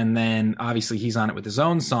us. And then obviously he's on it with his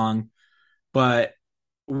own song. But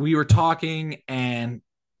we were talking, and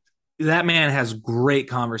that man has great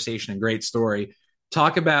conversation and great story.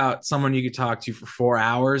 Talk about someone you could talk to for 4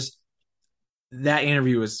 hours. That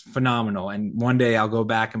interview was phenomenal. And one day I'll go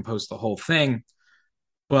back and post the whole thing.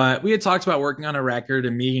 But we had talked about working on a record,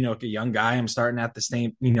 and me, a young guy, I'm starting at the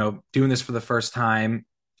same, doing this for the first time.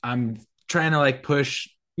 I'm trying to like push,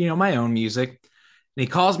 my own music. And he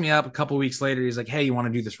calls me up a couple weeks later. He's like, hey, you want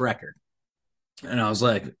to do this record? And I was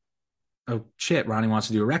like, oh shit, Ronnie wants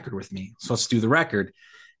to do a record with me. So let's do the record.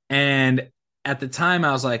 And at the time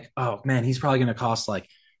I was like, oh man, he's probably going to cost like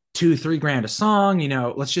 $2-3 a song.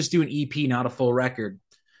 Let's just do an EP, not a full record.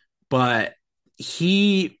 But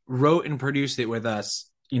he wrote and produced it with us,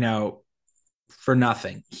 for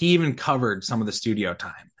nothing. He even covered some of the studio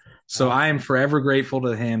time. So I am forever grateful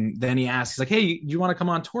to him. Then he asked, he's like, hey, you want to come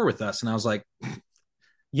on tour with us? And I was like,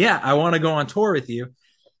 yeah, I want to go on tour with you.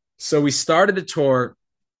 So we started the tour.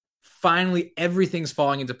 Finally, everything's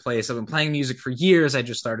falling into place. I've been playing music for years. I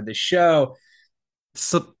just started this show.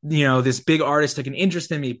 So, this big artist took an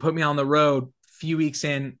interest in me, put me on the road. Few weeks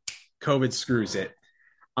in, COVID screws it.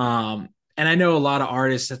 And I know a lot of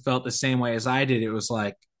artists have felt the same way as I did. It was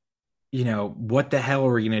like, what the hell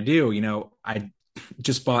are we going to do? I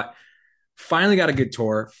just finally got a good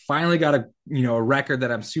tour, finally got a record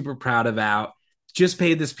that I'm super proud about, just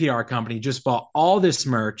paid this PR company, just bought all this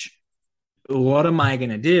merch. What am I going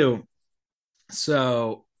to do?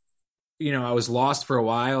 So, I was lost for a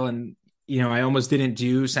while, and, I almost didn't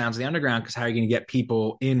do Sounds of the Underground because how are you going to get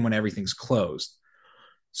people in when everything's closed?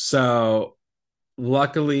 So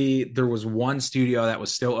luckily there was one studio that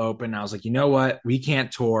was still open. I was like, you know what? We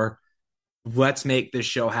can't tour. Let's make this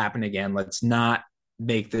show happen again. Let's not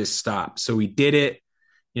make this stop. So we did it.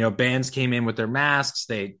 Bands came in with their masks.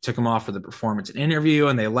 They took them off for the performance and interview,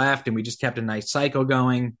 and they left, and we just kept a nice cycle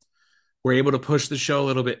going. We're able to push the show a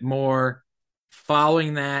little bit more.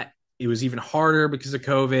 Following that, it was even harder because of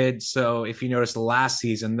COVID. So if you notice the last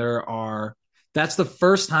season, that's the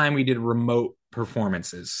first time we did remote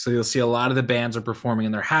performances. So you'll see a lot of the bands are performing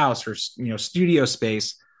in their house or, studio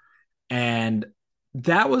space. And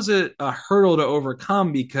that was a hurdle to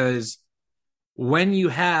overcome because when you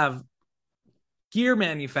have gear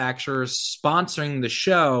manufacturers sponsoring the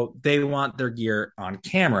show, they want their gear on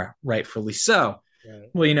camera, rightfully so. Right.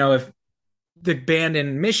 Well, if the band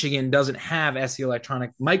in Michigan doesn't have SE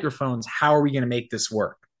Electronic microphones, how are we going to make this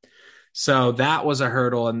work? So that was a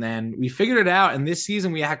hurdle. And then we figured it out. And this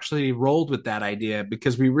season, we actually rolled with that idea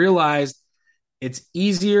because we realized it's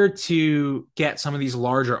easier to get some of these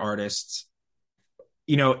larger artists,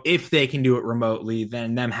 if they can do it remotely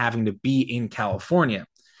than them having to be in California.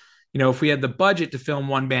 If we had the budget to film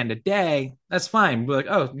one band a day, that's fine. We're like,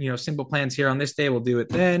 oh, Simple Plan's here on this day, we'll do it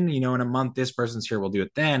then. In a month, this person's here, we'll do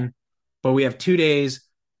it then. But we have 2 days,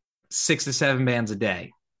 6 to 7 bands a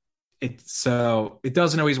day. So it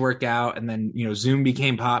doesn't always work out. And then, Zoom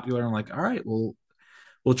became popular. I'm like, all right, we'll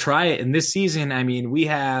try it. And this season, I mean, we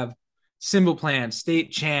have Simple Plan,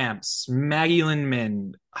 State Champs, Maggie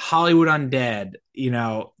Lindman, Hollywood Undead,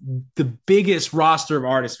 the biggest roster of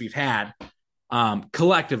artists we've had.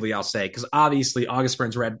 Collectively, I'll say, because obviously August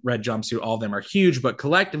Burns, Red Jumpsuit, all of them are huge. But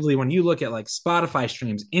collectively, when you look at like Spotify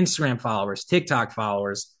streams, Instagram followers, TikTok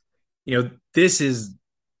followers, this is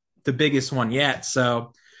the biggest one yet.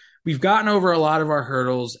 So we've gotten over a lot of our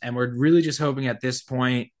hurdles, and we're really just hoping at this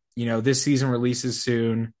point, this season releases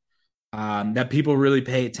soon, that people really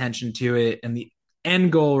pay attention to it. And the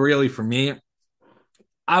end goal really for me,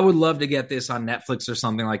 I would love to get this on Netflix or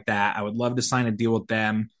something like that. I would love to sign a deal with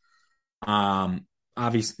them.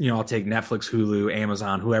 Obviously, I'll take Netflix, Hulu,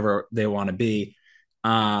 Amazon, whoever they want to be,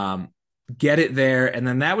 get it there. And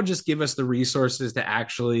then that would just give us the resources to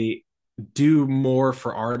actually do more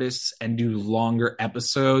for artists and do longer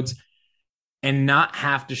episodes and not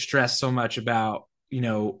have to stress so much about,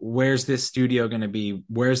 where's this studio going to be?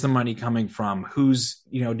 Where's the money coming from? Who's,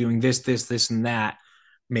 doing this, and that.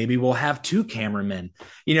 Maybe we'll have 2 cameramen.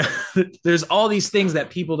 There's all these things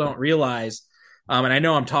that people don't realize. And I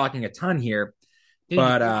know I'm talking a ton here, dude,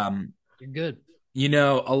 but you're good.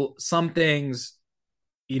 Some things,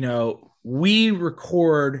 we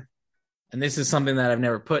record, and this is something that I've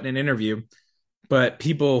never put in an interview, but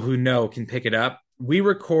people who know can pick it up. We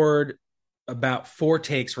record about 4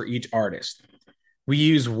 takes for each artist. We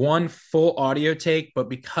use 1 full audio take, but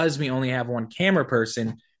because we only have 1 camera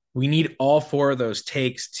person, we need all 4 of those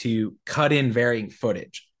takes to cut in varying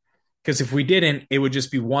footage. Because if we didn't, it would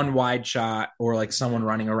just be 1 wide shot or like someone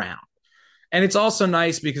running around. And it's also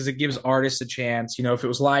nice because it gives artists a chance. If it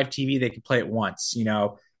was live TV, they could play it once.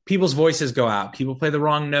 People's voices go out. People play the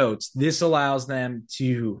wrong notes. This allows them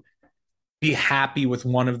to be happy with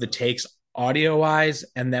one of the takes audio-wise,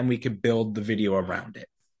 and then we could build the video around it.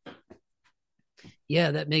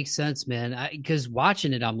 Yeah, that makes sense, man. Because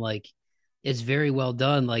watching it, I'm like, it's very well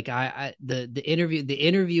done. Like the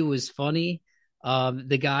interview was funny.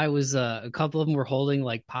 The guy was a couple of them were holding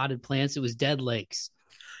like potted plants. It was Dead Lakes.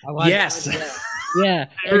 Yes. Yeah.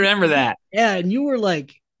 I remember that. Yeah. And you were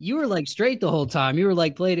like straight the whole time. You were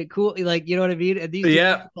like playing it cool. Like, you know what I mean? And these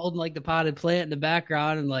holding like the potted plant in the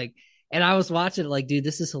background and I was watching it like, dude,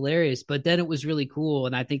 this is hilarious. But then it was really cool.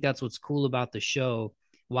 And I think that's what's cool about the show.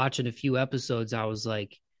 Watching a few episodes, I was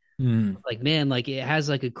like, man, like it has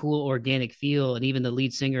like a cool organic feel. And even the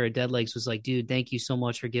lead singer of Dead Lakes was like, dude, thank you so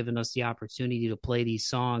much for giving us the opportunity to play these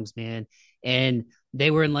songs, man. And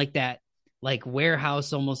they were in like that like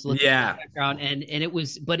warehouse almost looking background. And it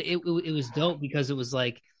was dope because it was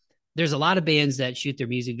like, there's a lot of bands that shoot their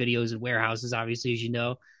music videos in warehouses, obviously, as you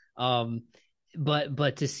know.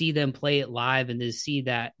 But to see them play it live and to see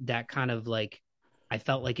that kind of like, I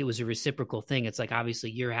felt like it was a reciprocal thing. It's like,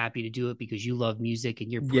 obviously you're happy to do it because you love music and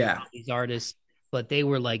you're putting on these artists, but they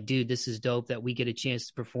were like, dude, this is dope that we get a chance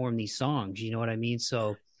to perform these songs. You know what I mean?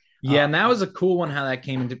 So and that was a cool one, how that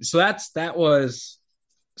came into, that was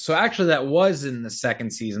in the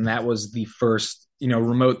second season. That was the first,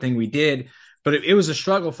 remote thing we did, but it was a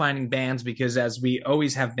struggle finding bands because as we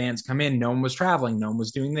always have bands come in, no one was traveling. No one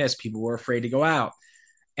was doing this. People were afraid to go out.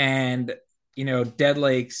 And, Dead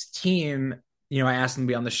Lakes team, I asked them to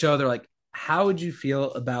be on the show. They're like, how would you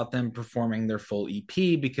feel about them performing their full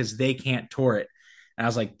EP because they can't tour it? And I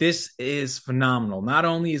was like, this is phenomenal. Not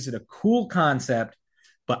only is it a cool concept,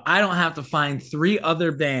 but I don't have to find 3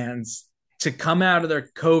 other bands to come out of their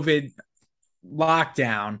COVID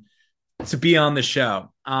lockdown to be on the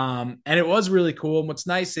show. And it was really cool. And what's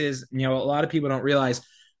nice is, a lot of people don't realize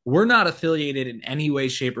we're not affiliated in any way,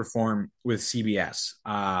 shape, or form with CBS.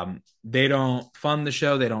 They don't fund the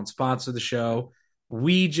show, they don't sponsor the show.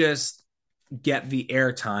 We just get the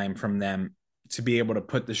airtime from them to be able to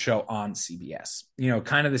put the show on CBS.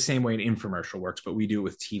 Kind of the same way an infomercial works, but we do it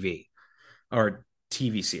with TV or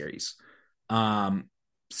TV series.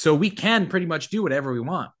 So we can pretty much do whatever we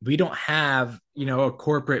want. We don't have, a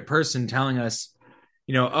corporate person telling us,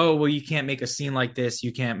 oh, well, you can't make a scene like this.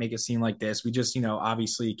 You can't make a scene like this. We just,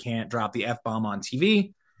 obviously can't drop the F-bomb on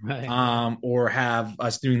TV, right. Or have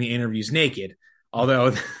us doing the interviews naked.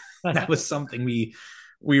 Although that was something we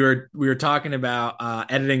were talking about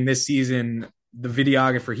editing this season. The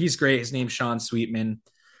videographer, he's great. His name's Sean Sweetman.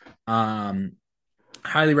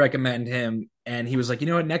 Highly recommend him. And he was like,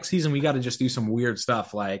 what, next season we got to just do some weird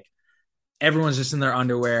stuff. Like everyone's just in their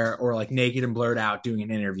underwear or like naked and blurred out doing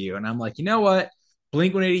an interview. And I'm like, you know what?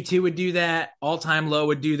 Blink-182 would do that. All Time Low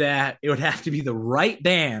would do that. It would have to be the right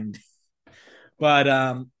band.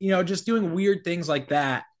 But, just doing weird things like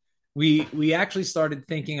that. We actually started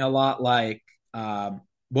thinking a lot like,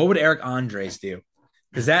 what would Eric Andres do?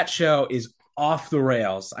 Because that show is off the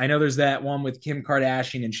rails. I know there's that one with Kim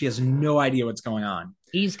Kardashian, and she has no idea what's going on.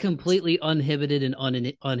 He's completely uninhibited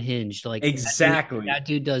and unhinged. Like exactly, that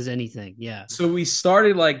dude does anything. Yeah. So we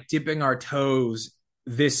started like dipping our toes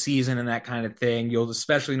this season and that kind of thing. You'll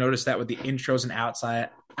especially notice that with the intros and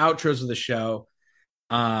outros of the show,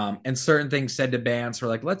 and certain things said to bands. We're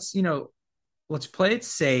like, let's play it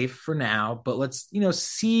safe for now, but let's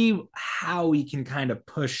see how we can kind of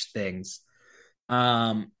push things.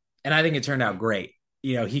 And I think it turned out great.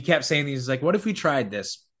 He kept saying these like, what if we tried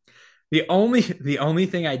this? The only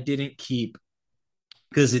thing I didn't keep,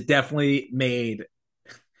 because it definitely made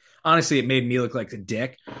me look like a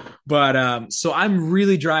dick. But so I'm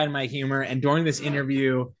really dry in my humor. And during this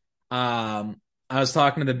interview, I was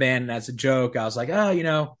talking to the band, and as a joke, I was like, how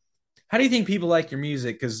do you think people like your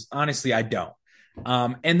music? Because honestly, I don't.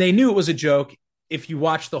 And they knew it was a joke. If you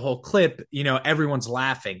watch the whole clip, everyone's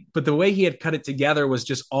laughing. But the way he had cut it together was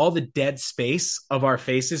just all the dead space of our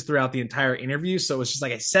faces throughout the entire interview. So it was just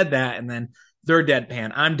like I said that, and then they're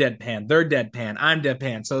deadpan, I'm deadpan, they're deadpan, I'm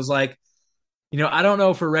deadpan. So it was like, I don't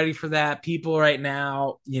know if we're ready for that. People right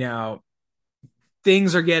now,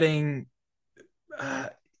 things are getting, I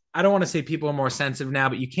don't want to say people are more sensitive now,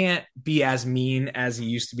 but you can't be as mean as you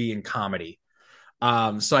used to be in comedy.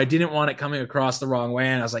 So I didn't want it coming across the wrong way.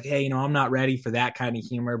 And I was like, hey, I'm not ready for that kind of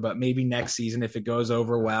humor, but maybe next season, if it goes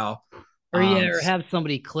over well. Or have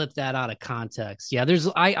somebody clip that out of context. Yeah,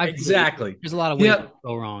 exactly. There's a lot of ways to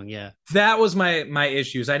go wrong. Yeah. That was my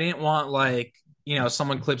issues. I didn't want like,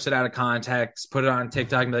 someone clips it out of context, put it on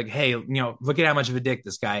TikTok and be like, hey, look at how much of a dick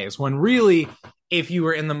this guy is. When really, if you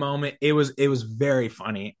were in the moment, it was very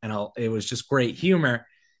funny and it was just great humor.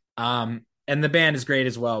 And the band is great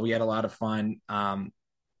as well. We had a lot of fun.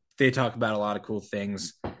 They talk about a lot of cool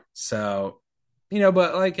things. So,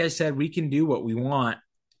 but like I said, we can do what we want.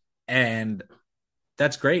 And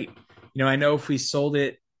that's great. I know if we sold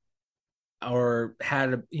it or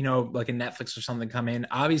had, like a Netflix or something come in,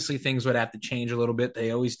 obviously things would have to change a little bit.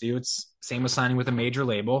 They always do. It's same with signing with a major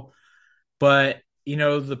label. But,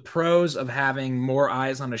 the pros of having more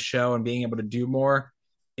eyes on a show and being able to do more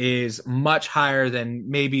is much higher than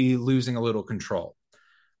maybe losing a little control.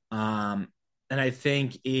 And I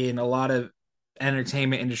think in a lot of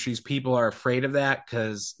entertainment industries, people are afraid of that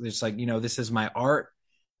because it's like, this is my art.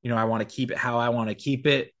 I want to keep it how I want to keep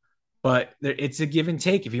it. But it's a give and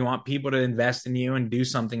take. If you want people to invest in you and do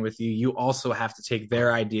something with you, you also have to take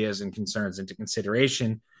their ideas and concerns into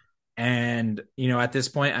consideration. And, at this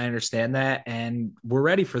point, I understand that and we're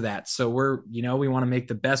ready for that. So we want to make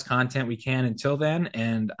the best content we can until then.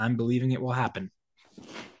 And I'm believing it will happen.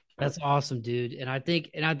 That's awesome, dude. And I think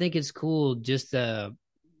it's cool just,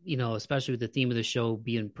 especially with the theme of the show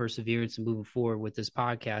being perseverance and moving forward with this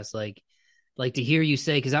podcast, like to hear you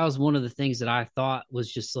say, because that was one of the things that I thought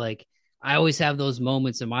was just like, I always have those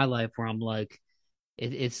moments in my life where I'm like,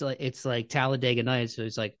 it's like Talladega Nights. So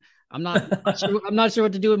it's like, I'm not sure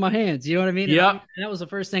what to do with my hands. You know what I mean? Yeah. And that was the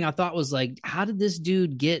first thing I thought was like, how did this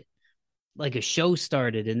dude get like a show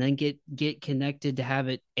started and then get connected to have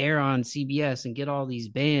it air on CBS and get all these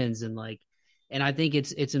bands and I think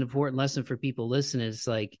it's an important lesson for people listening. It's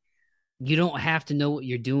like, you don't have to know what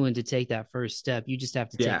you're doing to take that first step. You just have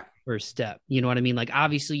to take the first step. You know what I mean? Like,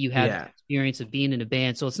 obviously you had the experience of being in a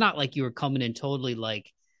band. So it's not like you were coming in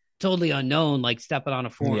totally unknown, like stepping on a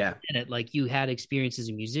foreign planet. Like you had experience as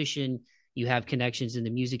a musician, you have connections in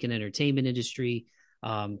the music and entertainment industry,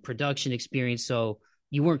 production experience. So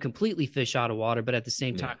you weren't completely fish out of water, but at the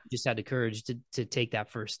same time, you just had the courage to take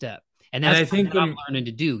that first step. And that's I think what I'm learning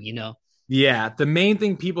to do, Yeah, the main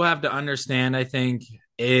thing people have to understand, I think,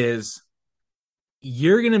 is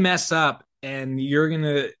you're gonna mess up and you're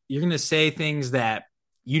gonna say things that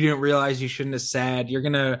you didn't realize you shouldn't have said. You're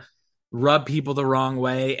gonna rub people the wrong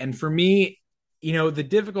way. And for me, the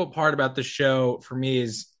difficult part about the show for me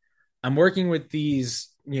is I'm working with these,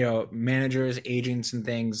 managers, agents, and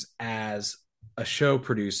things as a show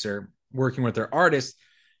producer, working with their artists,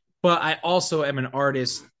 but I also am an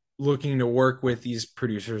artist looking to work with these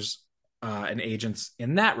producers and agents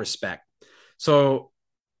in that respect. So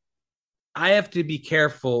I have to be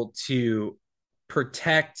careful to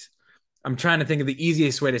protect. I'm trying to think of the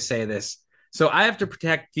easiest way to say this. So I have to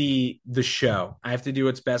protect the show. I have to do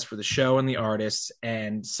what's best for the show and the artists.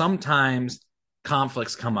 And sometimes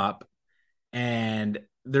conflicts come up, and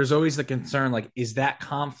there's always the concern, like, is that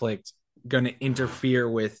conflict going to interfere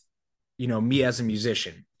with me as a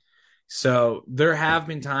musician? So there have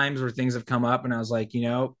been times where things have come up, and I was like,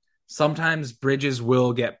 sometimes bridges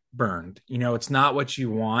will get burned. It's not what you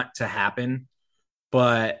want to happen,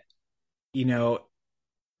 but you know,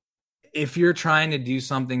 if you're trying to do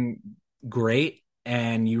something great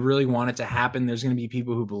and you really want it to happen, there's going to be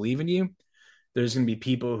people who believe in you. There's going to be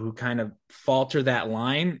people who kind of falter that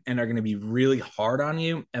line and are going to be really hard on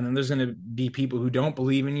you. And then there's going to be people who don't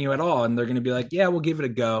believe in you at all. And they're going to be like, yeah, we'll give it a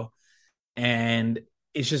go. And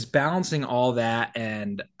it's just balancing all that.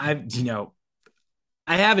 And I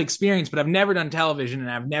have experience, but I've never done television, and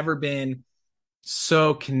I've never been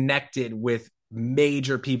so connected with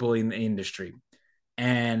major people in the industry.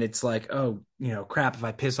 And it's like, oh, crap, if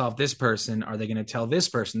I piss off this person, are they going to tell this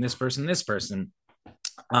person, this person, this person?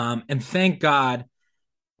 And thank God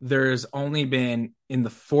there's only been, in the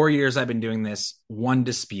 4 years I've been doing this, one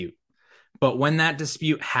dispute. But when that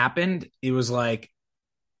dispute happened, it was like,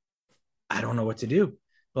 I don't know what to do.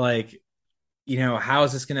 Like, how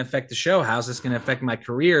is this going to affect the show? How is this going to affect my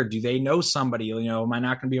career? Do they know somebody? Am I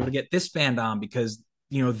not going to be able to get this band on because,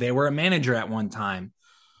 they were a manager at one time?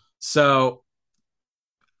 So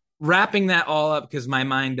wrapping that all up, because my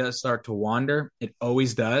mind does start to wander. It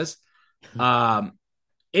always does.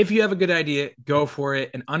 If you have a good idea, go for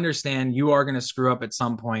it, and understand you are going to screw up at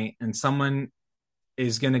some point, and someone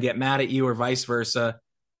is going to get mad at you or vice versa.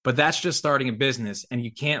 But that's just starting a business, and you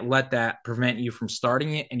can't let that prevent you from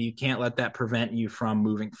starting it, and you can't let that prevent you from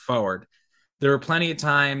moving forward. There were plenty of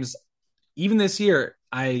times, even this year,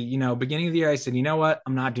 beginning of the year, I said, you know what?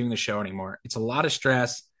 I'm not doing the show anymore. It's a lot of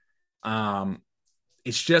stress.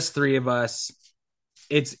 It's just three of us.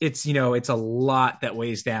 It's a lot that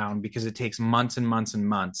weighs down because it takes months and months and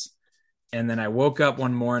months. And then I woke up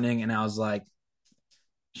one morning and I was like,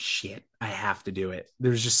 shit, I have to do it.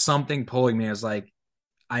 There's just something pulling me. I was like,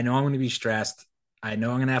 I know I'm going to be stressed. I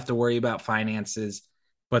know I'm going to have to worry about finances,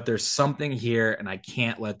 but there's something here and I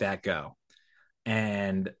can't let that go.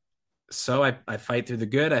 And so I fight through the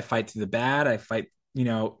good. I fight through the bad.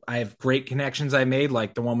 I have great connections I made,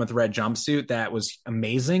 like the one with the red jumpsuit. That was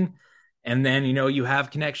amazing. And then, you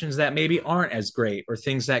have connections that maybe aren't as great, or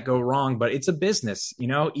things that go wrong, but it's a business,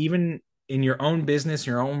 even in your own business,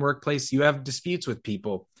 your own workplace, you have disputes with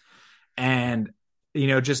people. And,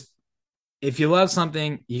 just, if you love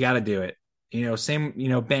something, you got to do it. Same,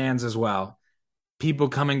 bands as well. People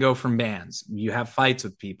come and go from bands. You have fights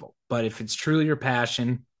with people, but if it's truly your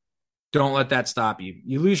passion, don't let that stop you.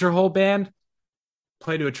 You lose your whole band,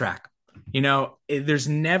 play to a track. There's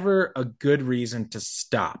never a good reason to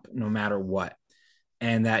stop, no matter what.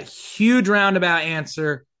 And that huge roundabout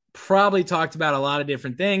answer probably talked about a lot of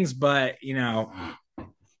different things, but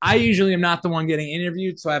I usually am not the one getting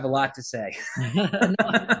interviewed, so I have a lot to say.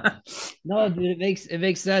 No, dude, it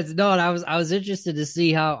makes sense. No, and I was interested to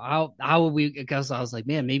see how would we, because I was like,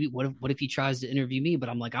 man, maybe what if he tries to interview me? But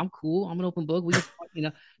I'm like, I'm cool. I'm an open book. We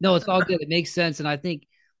can, no, it's all good. It makes sense. And I think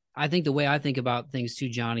the way I think about things too,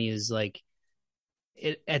 Johnny, is like,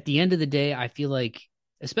 at the end of the day, I feel like,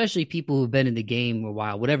 especially people who've been in the game a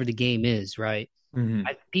while, whatever the game is, right? Mm-hmm.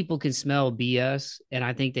 People can smell BS, and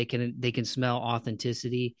I think they can smell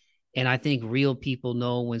authenticity. And I think real people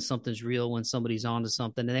know when something's real, when somebody's onto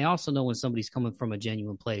something, and they also know when somebody's coming from a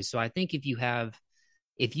genuine place. So I think if you have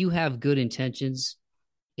good intentions,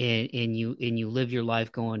 and you live your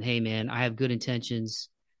life going, hey man, I have good intentions,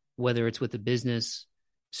 whether it's with a business,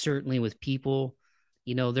 certainly with people,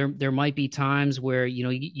 there might be times where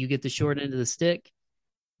you get the short end of the stick,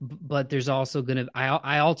 but there's also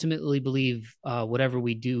I ultimately believe whatever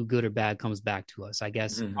we do, good or bad, comes back to us. I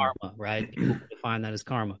guess karma, right? People define that as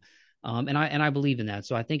karma. And I believe in that.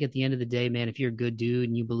 So I think at the end of the day, man, if you're a good dude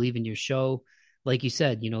and you believe in your show, like you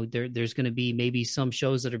said, there's going to be maybe some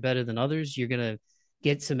shows that are better than others. You're going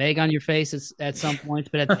get some egg on your face at some points.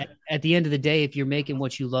 But at the end of the day, if you're making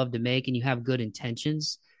what you love to make and you have good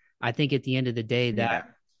intentions, I think at the end of the day Yeah.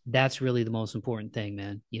 that's really the most important thing,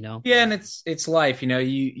 man. Yeah, and it's life,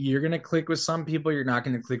 you're gonna click with some people, you're not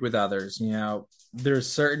gonna click with others. There's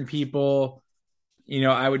certain people,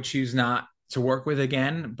 I would choose not to work with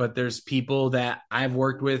again, but there's people that I've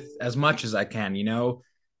worked with as much as I can.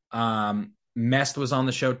 Mest was on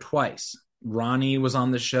the show twice. Ronnie was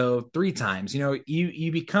on the show 3 times.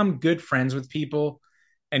 You become good friends with people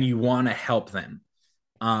and you want to help them.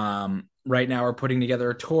 Right now we're putting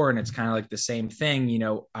together a tour and it's kind of like the same thing.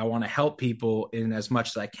 I want to help people in as much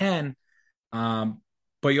as I can.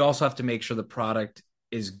 But you also have to make sure the product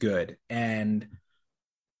is good. And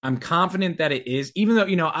I'm confident that it is, even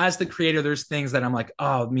though, as the creator, there's things that I'm like,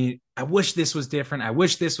 oh, I wish this was different. I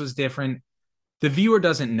wish this was different. The viewer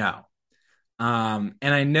doesn't know. And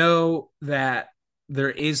I know that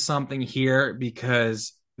there is something here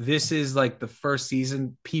because this is like the first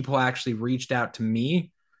season people actually reached out to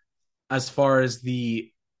me as far as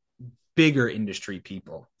the bigger industry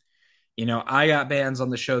people. I got bands on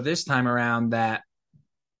the show this time around that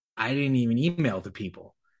I didn't even email to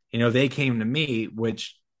people. They came to me,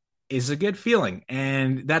 which is a good feeling.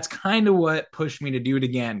 And that's kind of what pushed me to do it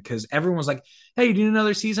again. Because everyone was like, hey, you do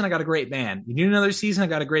another season? I got a great band. You do another season? I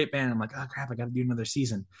got a great band. I'm like, oh, crap, I got to do another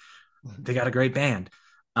season. They got a great band.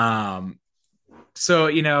 So,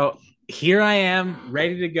 here I am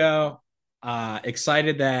ready to go.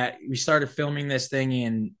 Excited that we started filming this thing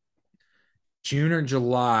in June or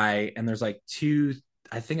July. And there's like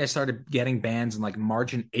I think I started getting bands in like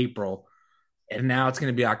March and April. And now it's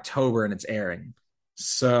going to be October and it's airing.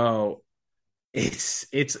 So it's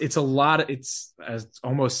a lot. It's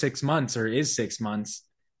almost 6 months, or is 6 months,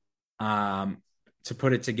 to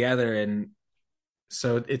put it together. And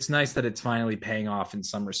so it's nice that it's finally paying off in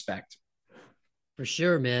some respect. For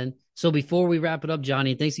sure, man. So before we wrap it up,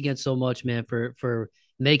 Johnny, thanks again so much, man, for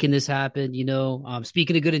making this happen.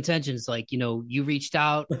 Speaking of good intentions, like, you reached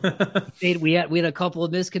out. we had a couple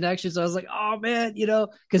of misconnections. I was like, oh man,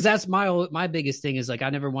 because that's my biggest thing is like,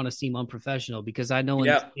 I never want to seem unprofessional, because I know when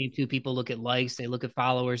the same two people look at likes, they look at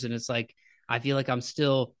followers, and it's like, I feel like I'm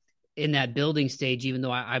still in that building stage, even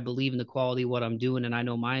though I believe in the quality of what I'm doing. And I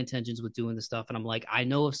know my intentions with doing the stuff. And I'm like, I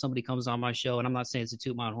know if somebody comes on my show, and I'm not saying it's a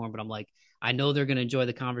toot my own horn, but I'm like, I know they're going to enjoy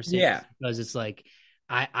the conversation, because it's like,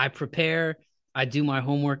 I prepare, I do my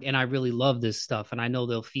homework, and I really love this stuff. And I know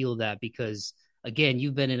they'll feel that because, again,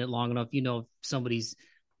 you've been in it long enough, if somebody's,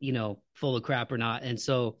 full of crap or not. And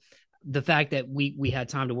so the fact that we had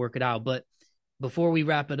time to work it out. But before we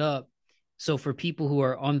wrap it up, so for people who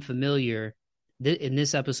are unfamiliar, in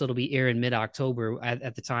this episode will be airing mid-October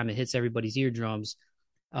at the time it hits everybody's eardrums.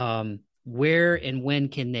 Where and when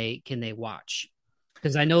can they watch?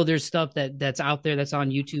 Because I know there's stuff that's out there that's on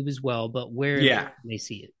YouTube as well, but where can they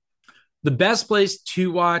see it? The best place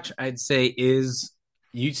to watch, I'd say, is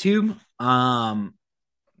YouTube. The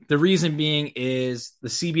reason being is the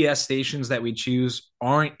CBS stations that we choose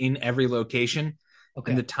aren't in every location,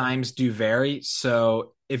 and the times do vary.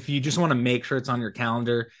 So if you just want to make sure it's on your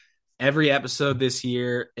calendar, every episode this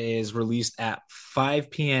year is released at 5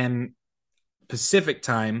 p.m. Pacific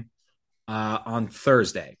time on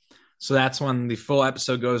Thursday. So that's when the full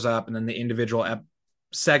episode goes up, and then the individual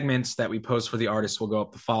segments that we post for the artists will go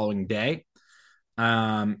up the following day.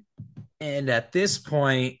 And at this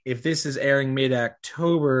point, if this is airing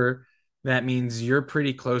mid-October, that means you're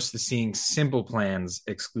pretty close to seeing Simple Plan's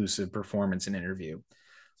exclusive performance and interview.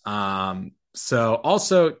 So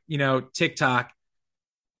also, TikTok,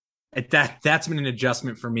 that's been an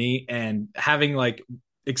adjustment for me, and having like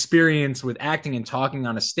experience with acting and talking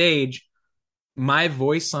on a stage, my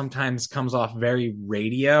voice sometimes comes off very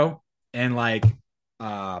radio and like,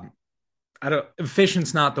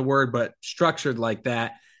 efficient's not the word, but structured like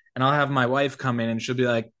that. And I'll have my wife come in and she'll be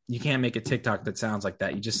like, you can't make a TikTok that sounds like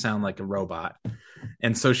that. You just sound like a robot.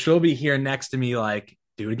 And so she'll be here next to me like,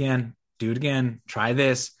 do it again, try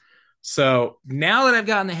this. So now that I've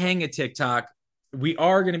gotten the hang of TikTok, we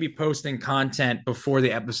are going to be posting content before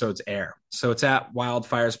the episodes air. So it's at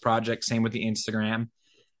Wildfires Project, same with the Instagram.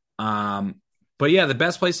 But yeah, the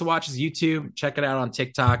best place to watch is YouTube. Check it out on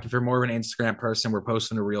TikTok. If you're more of an Instagram person, we're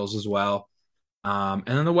posting the reels as well. And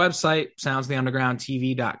then the website,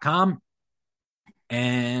 soundstheundergroundtv.com.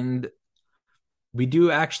 And we do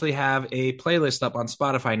actually have a playlist up on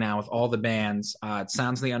Spotify now with all the bands. It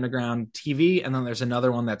Sounds the Underground TV. And then there's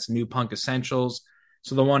another one that's New Punk Essentials.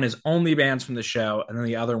 So the one is only bands from the show. And then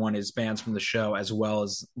the other one is bands from the show as well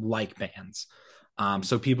as like bands.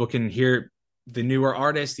 So people can hear the newer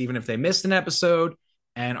artists, even if they missed an episode,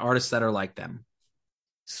 and artists that are like them.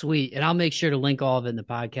 Sweet. And I'll make sure to link all of it in the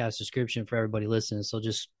podcast description for everybody listening. So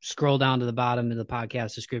just scroll down to the bottom of the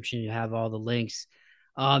podcast description. You have all the links.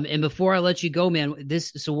 And before I let you go, man,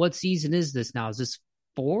 so what season is this now? Is this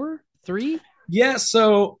 4, 3? Yeah,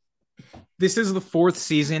 so this is the fourth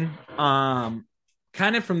season. Kind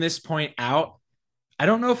of from this point out, I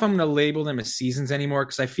don't know if I'm going to label them as seasons anymore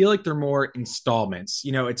because I feel like they're more installments.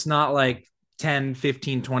 You know, it's not like 10,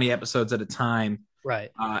 15, 20 episodes at a time.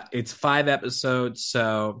 Right. It's 5 episodes.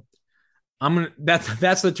 So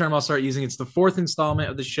that's the term I'll start using. It's the fourth installment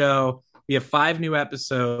of the show. We have 5 new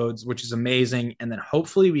episodes, which is amazing. And then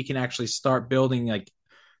hopefully we can actually start building like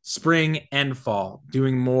spring and fall,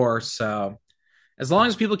 doing more. So as long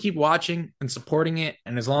as people keep watching and supporting it,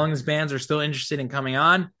 and as long as bands are still interested in coming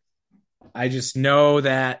on, I just know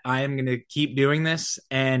that I am going to keep doing this.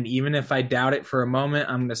 And even if I doubt it for a moment,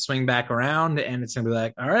 I'm going to swing back around and it's going to be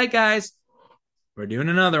like, all right, guys, we're doing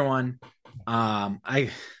another one.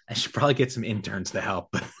 I should probably get some interns to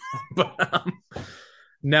help, but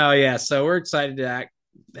no, yeah. So we're excited to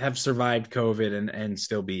have survived COVID and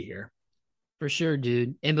still be here. For sure,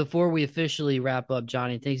 dude. And before we officially wrap up,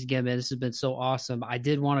 Johnny, thanks again, man. This has been so awesome. I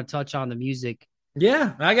did want to touch on the music.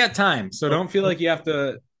 Yeah, I got time. So don't feel like you have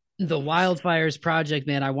to. The Wildfires Project,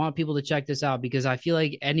 man. I want people to check this out because I feel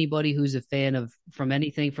like anybody who's a fan of from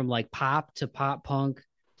anything from like pop to pop punk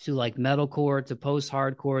to like metalcore to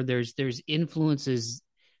post-hardcore, there's influences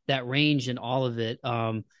that range in all of it.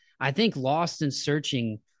 I think Lost and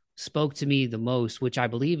Searching spoke to me the most, which I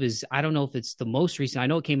believe is, I don't know if it's the most recent. I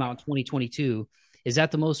know it came out in 2022. Is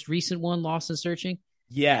that the most recent one, Lost and Searching?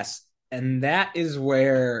 Yes. And that is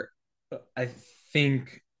where I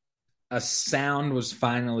think a sound was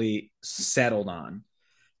finally settled on.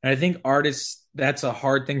 And I think artists, that's a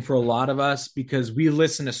hard thing for a lot of us because we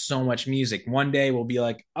listen to so much music. One day we'll be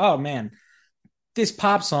like, oh man, this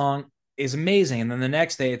pop song is amazing. And then the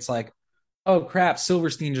next day it's like, oh crap,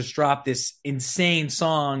 Silverstein just dropped this insane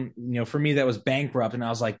song. You know, for me, that was Bankrupt. And I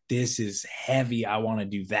was like, this is heavy. I want to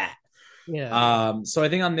do that. Yeah. So I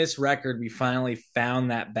think on this record, we finally found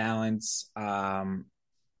that balance.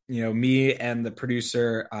 You know, me and the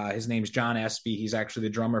producer, his name's John Espy. He's actually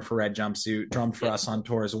the drummer for Red Jumpsuit, drummed for us on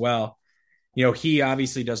tour as well. You know, he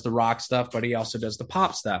obviously does the rock stuff, but he also does the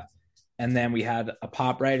pop stuff. And then we had a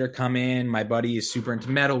pop writer come in. My buddy is super into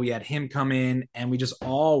metal. We had him come in and we just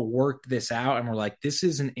all worked this out. And we're like, this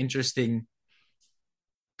is an interesting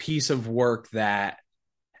piece of work that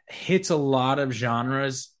hits a lot of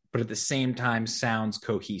genres, but at the same time sounds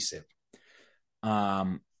cohesive.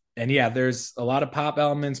 And yeah, there's a lot of pop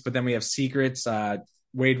elements, but then we have secrets.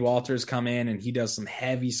 Wade Walters come in and he does some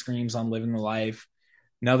heavy screams on Living the Life.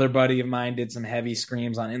 Another buddy of mine did some heavy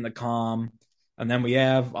screams on In the Calm. And then we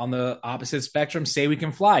have on the opposite spectrum, Say We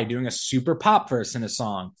Can Fly, doing a super pop verse in a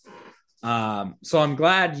song. So I'm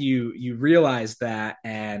glad you realized that.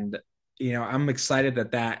 And, you know, I'm excited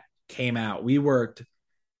that came out. We worked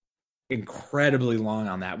incredibly long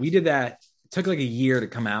on that. We did that. It took like a year to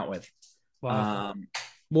come out with. Wow.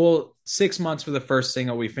 Well, 6 months for the first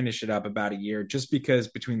single. We finished it up about a year just because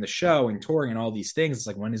between the show and touring and all these things, it's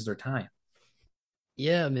like, when is there time?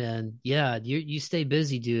 Yeah, man. Yeah, you stay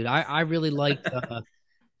busy, dude. I really liked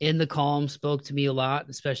In the Calm spoke to me a lot,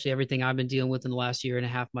 especially everything I've been dealing with in the last year and a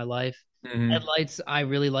half of my life. Mm-hmm. Headlights I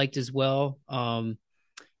really liked as well. But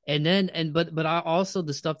I also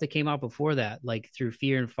the stuff that came out before that, like Through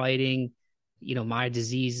Fear and Fighting, you know, My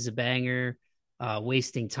Disease is a banger,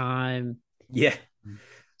 Wasting Time. Yeah.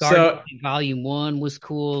 Garden Volume 1 was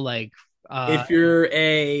cool. Like if you're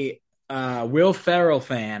a Will Ferrell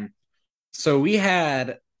fan, so we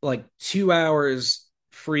had like 2 hours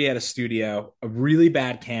free at a studio, a really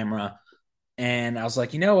bad camera. And I was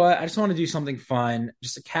like, you know what? I just want to do something fun,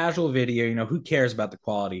 just a casual video. You know, who cares about the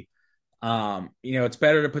quality? You know, it's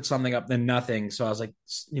better to put something up than nothing. So I was like,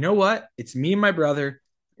 you know what? It's me and my brother.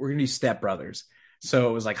 We're going to do Step Brothers. So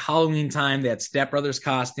it was like Halloween time. They had Step Brothers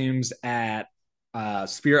costumes at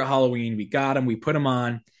Spirit Halloween. We got them. We put them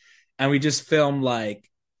on. And we just filmed like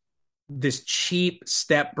this cheap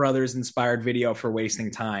Step Brothers inspired video for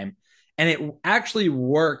Wasting Time. And it actually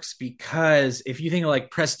works because if you think of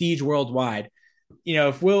like Prestige Worldwide, you know,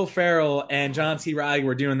 if Will Ferrell and John C. Reilly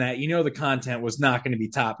were doing that, you know, the content was not going to be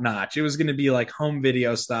top notch. It was going to be like home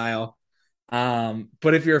video style.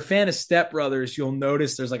 But if you're a fan of Step Brothers, you'll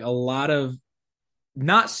notice there's like a lot of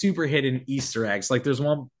not super hidden Easter eggs. Like there's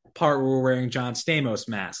one part where we're wearing John Stamos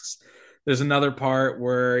masks. There's another part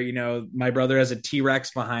where, you know, my brother has a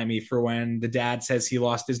T-Rex behind me for when the dad says he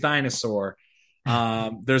lost his dinosaur.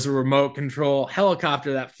 There's a remote control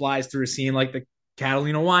helicopter that flies through a scene like the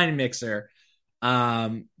Catalina wine mixer.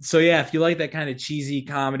 So yeah, if you like that kind of cheesy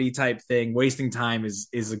comedy type thing, Wasting Time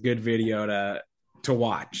is a good video to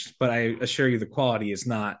watch. But I assure you, the quality is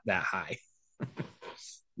not that high.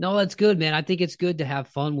 No, that's good, man. I think it's good to have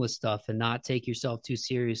fun with stuff and not take yourself too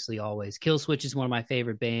seriously always. Killswitch is one of my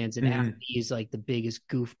favorite bands, and Mm-hmm. Adam B is like the biggest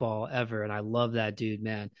goofball ever, and I love that dude,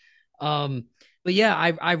 man. Um, but yeah,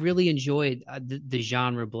 I really enjoyed the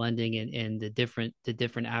genre blending and the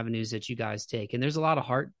different avenues that you guys take, and there's a lot of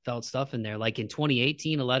heartfelt stuff in there. Like in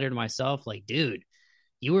 2018, A Letter to Myself, like dude,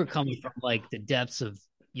 you were coming from like the depths of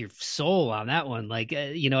your soul on that one, like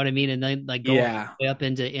you know what I mean, and then like going Yeah. way up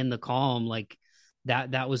into In the Calm, like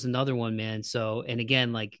that was another one, man. So, and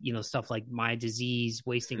again, like stuff like My Disease,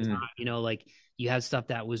 Wasting Time, Mm. like you had stuff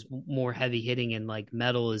that was more heavy hitting, and like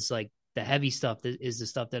metal is like the heavy stuff that is the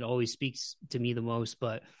stuff that always speaks to me the most.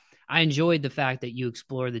 But I enjoyed the fact that you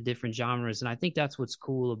explore the different genres, and I think that's what's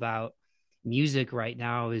cool about music right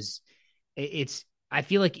now is it's I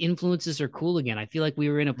feel like influences are cool again. I feel like we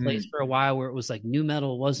were in a place Mm. for a while where it was like new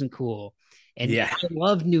metal wasn't cool. And Yeah. I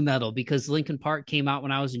loved new metal because Linkin Park came out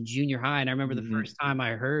when I was in junior high. And I remember the Mm-hmm. first time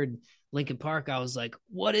I heard Linkin Park, I was like,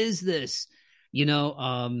 what is this? You know,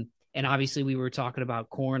 and obviously we were talking about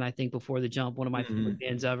Korn, I think, before the jump, one of my Mm-hmm. favorite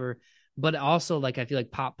bands ever. But also, like, I feel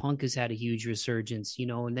like pop punk has had a huge resurgence,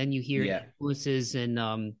 and then you hear Yeah. influences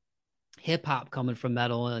in hip hop coming from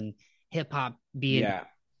metal and hip hop being Yeah.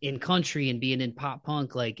 in country and being in pop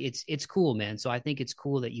punk. Like it's cool, man. So I think it's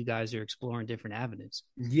cool that you guys are exploring different avenues.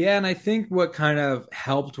 Yeah, and I think what kind of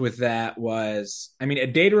helped with that was, I mean, A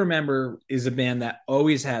Day to Remember is a band that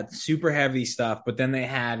always had super heavy stuff, but then they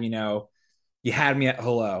have, You Had Me at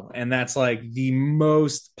Hello, and that's like the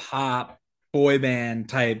most pop boy band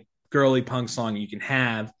type girly punk song you can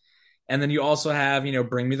have. And then you also have,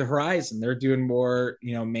 Bring Me the Horizon. They're doing more,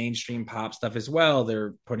 mainstream pop stuff as well.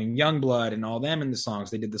 They're putting Youngblood and all them in the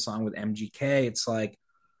songs. They did the song with MGK. It's like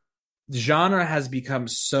genre has become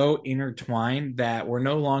so intertwined that we're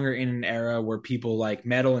no longer in an era where people like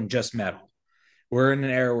metal and just metal. We're in an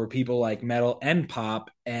era where people like metal and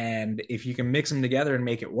pop. And if you can mix them together and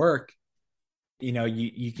make it work,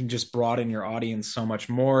 you can just broaden your audience so much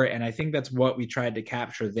more. And I think that's what we tried to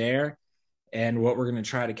capture there and what we're going to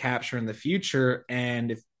try to capture in the future.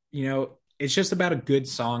 And if, it's just about a good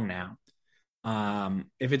song now.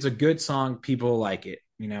 If it's a good song, people like it.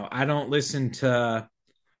 I don't listen to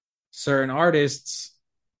certain artists,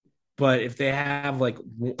 but if they have like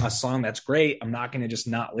a song that's great, I'm not going to just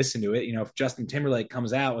not listen to it. If Justin Timberlake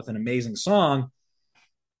comes out with an amazing song,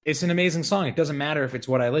 it's an amazing song. It doesn't matter if it's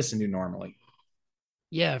what I listen to normally.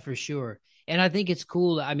 Yeah, for sure. And I think it's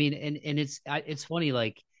cool. I mean, and it's funny.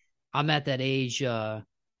 Like I'm at that age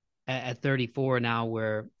at 34 now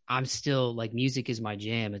where I'm still like music is my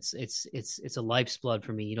jam. It's a life's blood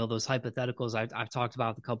for me. Those hypotheticals I've talked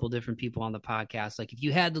about with a couple different people on the podcast. Like if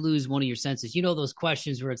you had to lose one of your senses, those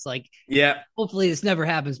questions where it's like, Yeah. hopefully this never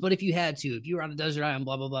happens, but if you had to, if you were on a desert island,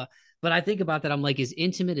 blah blah blah. But I think about that, I'm like, as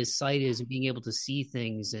intimate as sight is and being able to see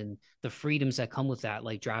things and the freedoms that come with that,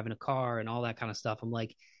 like driving a car and all that kind of stuff. I'm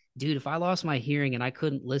like, dude, if I lost my hearing and I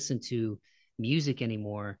couldn't listen to music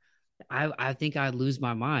anymore, I think I'd lose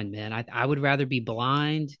my mind, man. I would rather be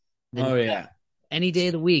blind than Oh deaf yeah. any day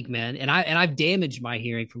of the week, man. And I've damaged my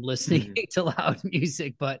hearing from listening Mhm. to loud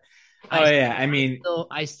music, but Oh I yeah. I mean, still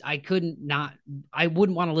I couldn't not I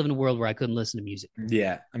wouldn't want to live in a world where I couldn't listen to music.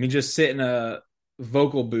 yeah. I mean, just sit in a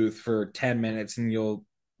vocal booth for 10 minutes and you'll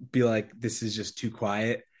be like, this is just too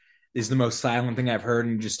quiet. This is the most silent thing I've heard,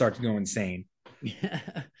 and you just start to go insane.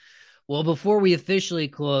 Well, before we officially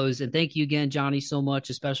close, and thank you again, Johnny, so much,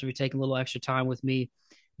 especially for taking a little extra time with me,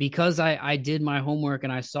 because I did my homework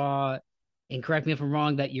and I saw, and correct me if I'm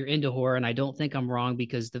wrong, that you're into horror, and I don't think I'm wrong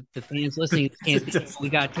because the fans listening can't see. We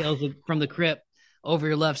got Tales from the Crypt over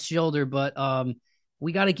your left shoulder, but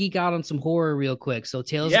we got to geek out on some horror real quick. So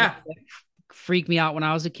Tales of the Yeah. Crypt freaked me out when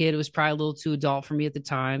I was a kid. It was probably a little too adult for me at the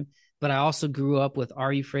time, but I also grew up with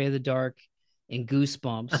Are You Afraid of the Dark and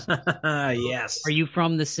Goosebumps. Are Yes, you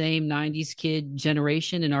from the same 90s kid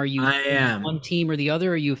generation? And are you I am. one team or the other?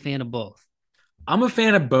 Or are you a fan of both? I'm a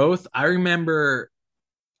fan of both. I remember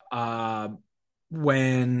uh,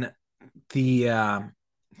 when the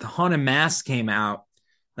Haunted Mask came out.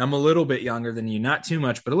 I'm a little bit younger than you, not too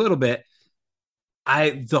much, but a little bit.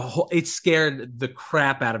 It scared the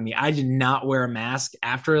crap out of me. I did not wear a mask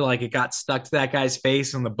after like it got stuck to that guy's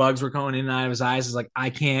face and the bugs were going in and out of his eyes. It's like I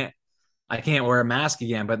can't wear a mask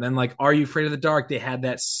again. But then like Are You Afraid of the Dark? They had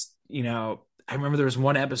that I remember there was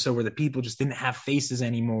one episode where the people just didn't have faces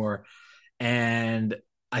anymore. And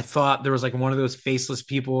I thought there was like one of those faceless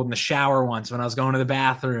people in the shower once when I was going to the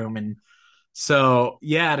bathroom. And So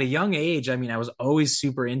yeah, at a young age, I mean, I was always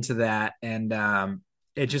super into that, and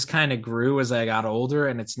it just kind of grew as I got older.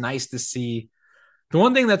 And it's nice to see. The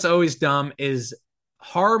one thing that's always dumb is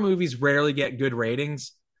horror movies rarely get good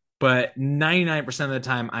ratings, but 99% of the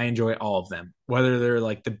time, I enjoy all of them, whether they're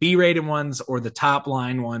like the B-rated ones or the top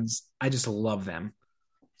line ones. I just love them.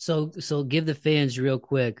 So give the fans real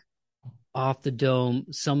quick off the dome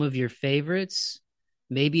some of your favorites,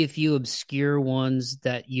 maybe a few obscure ones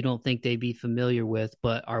that you don't think they'd be familiar with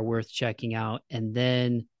but are worth checking out, and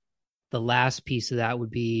then the last piece of that would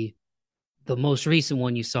be the most recent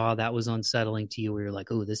one you saw that was unsettling to you, where you're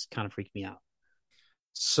like, oh, this kind of freaked me out.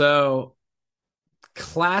 So,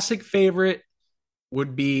 classic favorite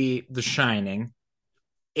would be The Shining.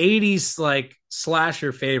 80s like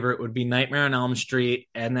slasher favorite would be Nightmare on Elm Street,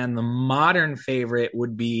 and then the modern favorite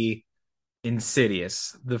would be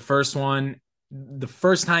Insidious. The first one, the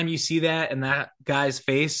first time you see that and that guy's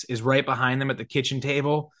face is right behind them at the kitchen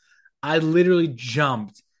table, I literally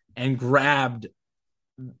jumped and grabbed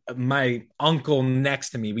my uncle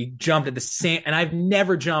next to me. We jumped at the same, and I've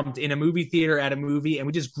never jumped in a movie theater at a movie, and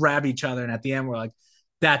we just grabbed each other. And at the end, we're like,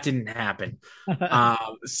 that didn't happen.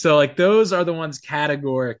 So like those are the ones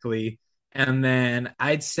categorically. And then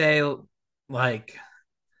I'd say like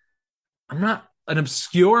I'm not an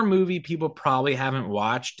obscure movie people probably haven't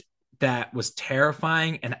watched that was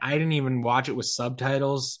terrifying, and I didn't even watch it with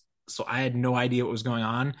subtitles, so I had no idea what was going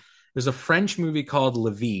on. There's a French movie called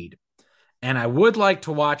Le Vide, and I would like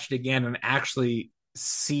to watch it again and actually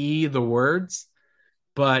see the words,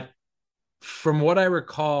 but from what I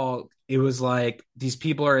recall, it was like these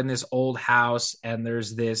people are in this old house and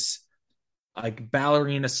there's this like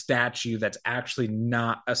ballerina statue that's actually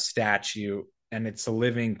not a statue and it's a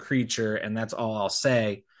living creature, and that's all I'll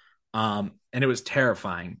say. And it was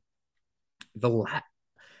terrifying. I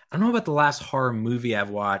don't know about the last horror movie I've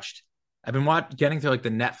watched. I've been getting through like the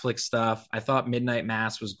Netflix stuff. I thought Midnight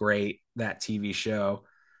Mass was great, that TV show.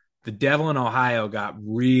 The Devil in Ohio got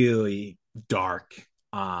really dark.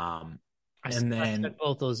 And I then checked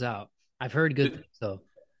both those out. I've heard good things though.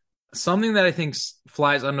 something that I think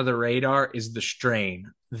flies under the radar is The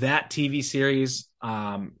Strain. That TV series,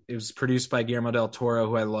 it was produced by Guillermo del Toro,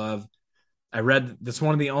 who I love. I read that's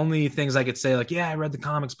one of the only things I could say, like, yeah, I read the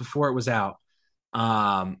comics before it was out.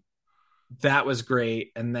 Um, that was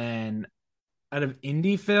great. And then out of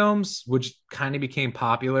indie films, which kind of became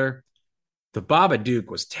popular, The Babadook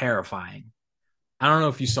was terrifying. I don't know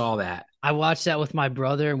if you saw that. I watched that with my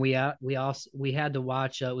brother, and we had to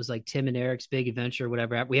watch. It was like Tim and Eric's Big Adventure, or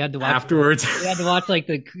whatever. We had to watch Afterwards. We had to watch like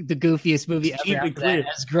the goofiest movie Just ever keep it after that clear.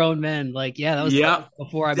 as grown men. Like, yeah, that was Yep.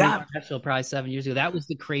 before I moved That to Nashville, probably 7 years ago. That was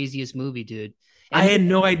the craziest movie, dude. I And had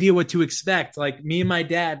no idea what to expect. Like me and my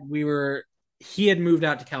dad, he had moved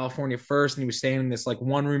out to California first and he was staying in this like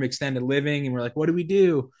one room extended living. And we're like, what do we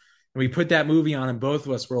do? And we put that movie on and both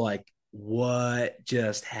of us were like, what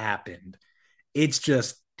just happened? It's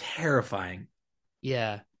just terrifying.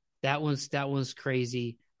 yeah, that one's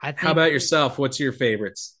crazy. I How think about yourself? What's your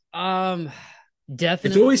favorites? um It's always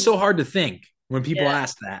definitely. so hard to think when people Yeah,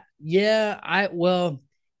 ask that. yeah.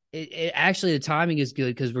 It actually, the timing is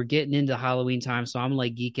good because we're getting into Halloween time, so I'm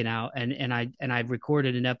like geeking out, and I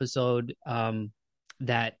recorded an episode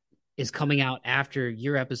that is coming out after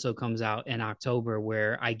your episode comes out in October,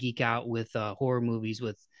 where I geek out with horror movies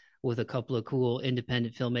with a couple of cool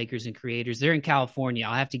independent filmmakers and creators. They're in California.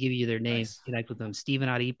 I'll have to give you their names Nice. to connect with them. Steven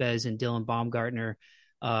Aripez and Dylan Baumgartner.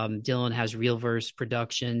 Dylan has Realverse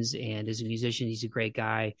Productions and is a musician. He's a great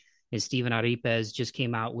guy. And Steven Aripez just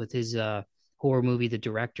came out with his horror movie, The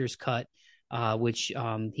Director's Cut, which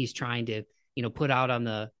he's trying to put out on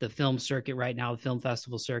the film circuit right now, the film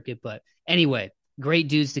festival circuit. But anyway, great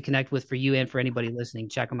dudes to connect with for you and for anybody listening.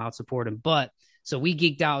 Check them out, support them. But so we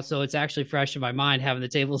geeked out, so it's actually fresh in my mind having the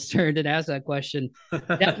tables turned and ask that question.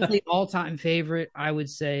 Definitely all time favorite, I would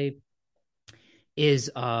say, is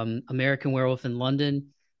American Werewolf in London.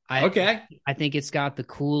 I Okay. I think it's got the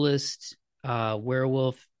coolest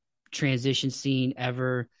werewolf transition scene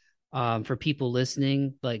ever. For people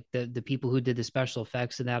listening, like the people who did the special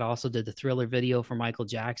effects and that also did the Thriller video for Michael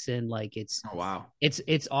Jackson. Like Oh wow.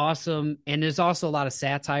 it's awesome, and there's also a lot of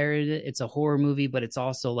satire in it. It's a horror movie, but it's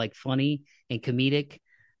also like funny and comedic.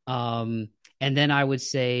 Um, and then I would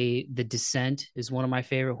say The Descent is one of my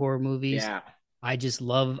favorite horror movies. Yeah. I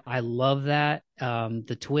love that.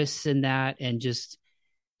 The twists in that, and just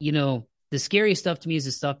the scary stuff to me is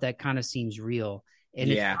the stuff that kind of seems real. And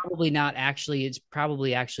Yeah. it's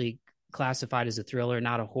probably actually classified as a thriller,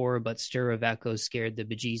 not a horror, but Stir of Echoes scared the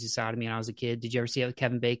bejesus out of me when I was a kid. Did you ever see it with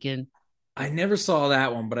Kevin Bacon? I never saw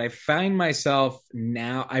that one, but I find myself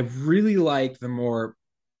now, I really like the more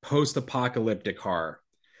post-apocalyptic horror.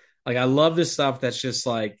 Like I love this stuff that's just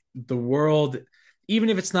like the world, even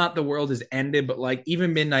if it's not the world is ended, but like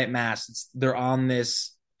even Midnight Mass, they're on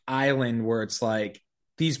this island where it's like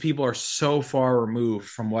these people are so far removed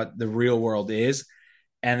from what the real world is,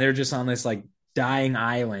 and they're just on this like dying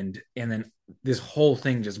island, and then this whole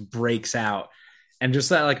thing just breaks out, and just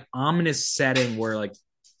that like ominous setting where like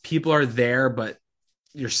people are there but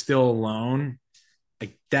you're still alone,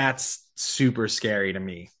 like that's super scary to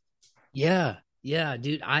me. Yeah. Yeah,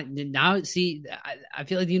 dude. I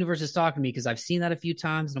feel like the universe is talking to me because I've seen that a few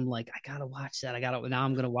times and I'm like, I gotta watch that. Now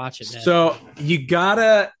I'm gonna watch it, man. So you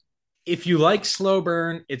gotta, if you like slow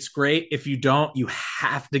burn, it's great. If you don't, you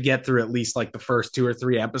have to get through at least like the first 2 or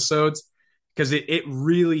 3 episodes because it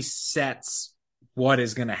really sets what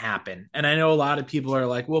is going to happen. And I know a lot of people are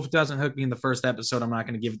like, well, if it doesn't hook me in the first episode, I'm not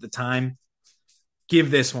going to give it the time. Give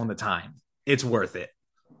this one the time. It's worth it.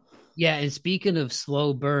 Yeah, and speaking of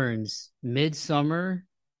slow burns, Midsummer,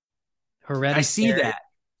 Hereditary. I see that.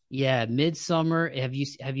 Yeah, Midsummer. Have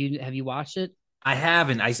you watched it? I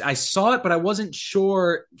haven't. I saw it, but I wasn't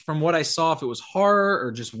sure from what I saw if it was horror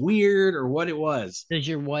or just weird or what it was. Does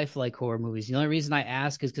your wife like horror movies? The only reason I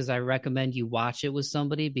ask is because I recommend you watch it with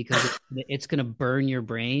somebody because it's going to burn your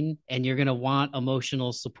brain and you're going to want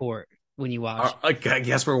emotional support when you watch. I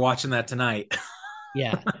guess we're watching that tonight.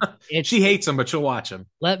 Yeah, she hates them, but she'll watch them.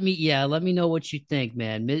 Let me know what you think,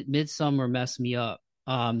 man. Midsummer messed me up.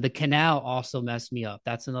 The Canal also messed me up.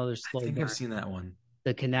 That's another slow. I think I've seen that one.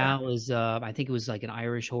 The Canal is I think it was like an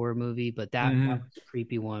Irish horror movie, but that was a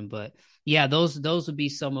creepy one. But yeah, those would be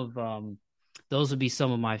some of my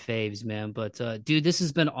faves, man. But dude, this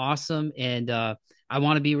has been awesome, and I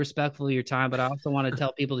want to be respectful of your time, but I also want to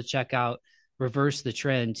tell people to check out Reverse the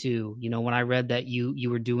Trend too. You know, when I read that you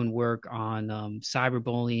were doing work on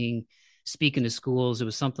cyberbullying, speaking to schools, it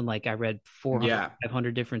was something like I read 400,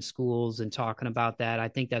 500 different schools and talking about that. I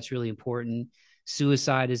think that's really important.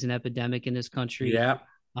 Suicide is an epidemic in this country. Yeah.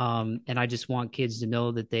 And I just want kids to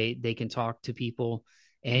know that they can talk to people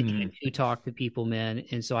and to talk to people, man.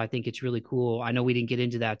 And so I think it's really cool. I know we didn't get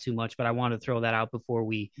into that too much, but I want to throw that out before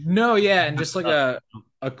we. No, yeah. And just like a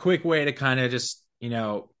quick way to kind of just,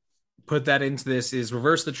 put that into this is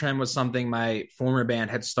Reverse the Trend was something my former band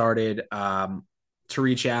had started to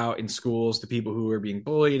reach out in schools to people who were being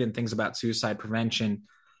bullied and things about suicide prevention.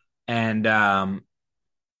 And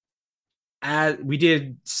we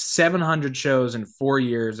did 700 shows in 4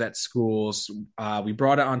 years at schools. We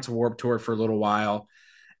brought it onto Warped Tour for a little while,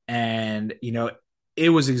 and it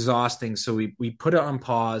was exhausting. So we put it on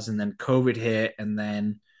pause, and then COVID hit, and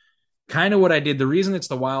then kind of what I did. The reason it's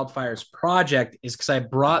the Wildfires Project is because I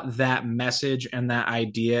brought that message and that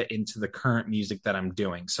idea into the current music that I'm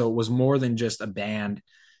doing. So it was more than just a band;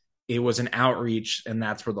 it was an outreach, and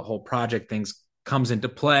that's where the whole project things comes into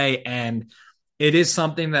play. And it is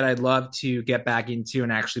something that I'd love to get back into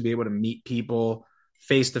and actually be able to meet people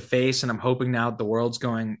face to face. And I'm hoping now that the world's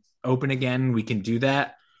going open again, we can do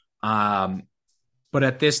that. But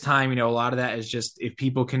at this time, a lot of that is just if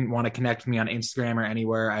people can want to connect with me on Instagram or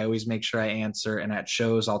anywhere, I always make sure I answer. And at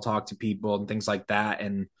shows, I'll talk to people and things like that.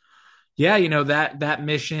 And yeah, that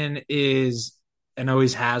mission is and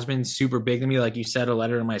always has been super big to me. Like you said, A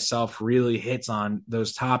Letter to Myself really hits on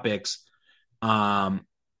those topics.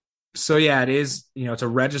 So yeah, it is, it's a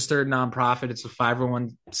registered nonprofit. It's a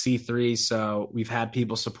 501c3. So we've had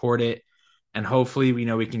people support it, and hopefully,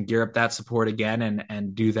 we can gear up that support again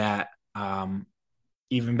and do that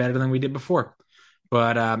even better than we did before.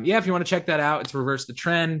 But yeah, if you want to check that out, it's Reverse the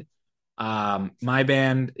Trend. My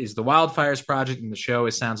band is the Wildfires Project, and the show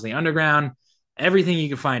is Sounds of the Underground. Everything you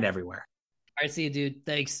can find everywhere. All right, see you, dude.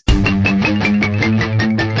 Thanks.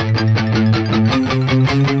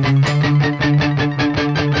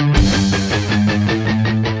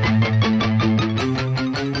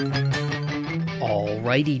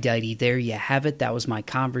 Righty-dighty, there you have it. That was my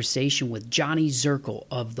conversation with Johnny Zirkle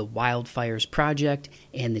of the Wildfires Project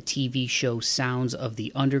and the TV show Sounds of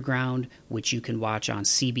the Underground, which you can watch on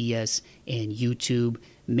CBS and YouTube.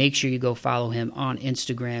 Make sure you go follow him on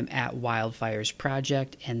Instagram at Wildfires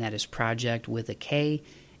Project, and that is Project with a K,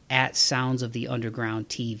 at Sounds of the Underground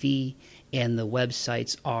TV. And the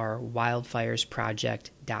websites are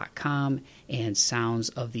wildfiresproject.com and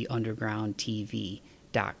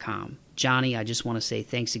soundsoftheundergroundtv.com. Johnny, I just want to say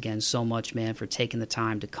thanks again so much, man, for taking the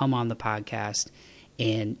time to come on the podcast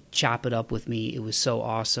and chop it up with me. It was so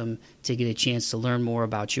awesome to get a chance to learn more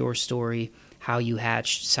about your story. how you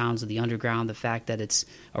hatched Sounds of the Underground, the fact that it's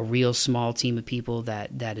a real small team of people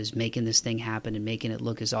that is making this thing happen and making it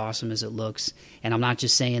look as awesome as it looks. And I'm not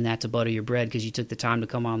just saying that to butter your bread because you took the time to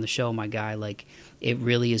come on the show, my guy. Like, it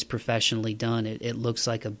really is professionally done. It looks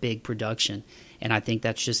like a big production. And I think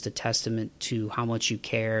that's just a testament to how much you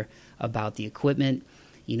care about the equipment,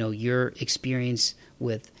 your experience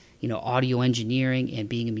with, audio engineering and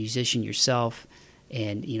being a musician yourself,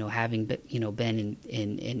 and having been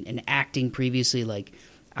in acting previously. Like,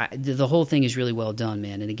 the whole thing is really well done,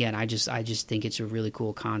 man. And again, I just think it's a really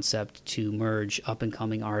cool concept to merge up and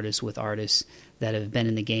coming artists with artists that have been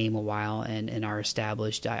in the game a while and are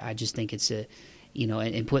established. I just think it's a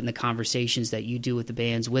and putting the conversations that you do with the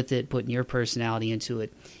bands with it, putting your personality into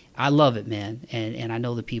it. I love it, man. And I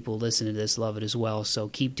know the people listening to this love it as well. So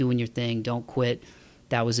keep doing your thing. Don't quit.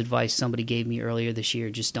 That was advice somebody gave me earlier this year.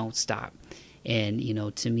 Just don't stop. And,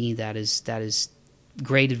 to me, that is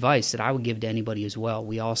great advice that I would give to anybody as well.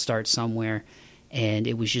 We all start somewhere, and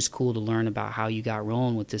it was just cool to learn about how you got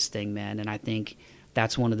rolling with this thing, man. And I think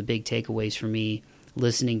that's one of the big takeaways for me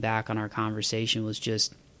listening back on our conversation was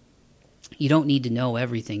just, you don't need to know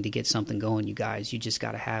everything to get something going, you guys. You just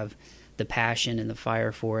got to have the passion and the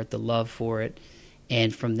fire for it, the love for it.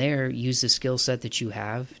 And from there, use the skill set that you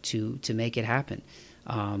have to make it happen.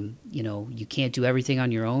 You can't do everything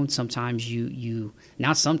on your own. Sometimes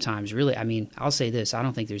not sometimes, really. I mean, I'll say this. I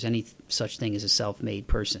don't think there's any such thing as a self-made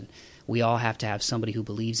person. We all have to have somebody who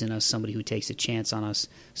believes in us, somebody who takes a chance on us,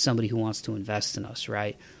 somebody who wants to invest in us,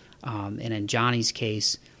 right? And in Johnny's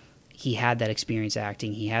case, he had that experience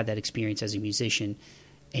acting. He had that experience as a musician,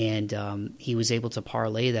 and he was able to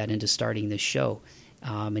parlay that into starting this show.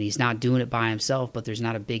 And he's not doing it by himself, but there's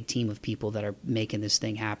not a big team of people that are making this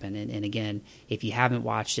thing happen. And again, if you haven't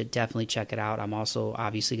watched it, definitely check it out. I'm also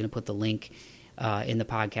obviously going to put the link in the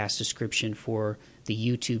podcast description for the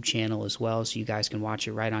YouTube channel as well, so you guys can watch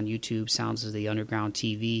it right on YouTube, Sounds of the Underground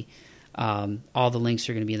TV. All the links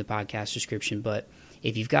are going to be in the podcast description. But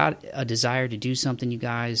if you've got a desire to do something, you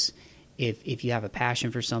guys, if you have a passion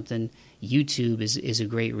for something, YouTube is a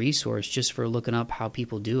great resource just for looking up how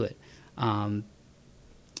people do it.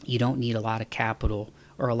 You don't need a lot of capital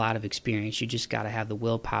or a lot of experience. You just got to have the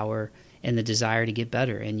willpower and the desire to get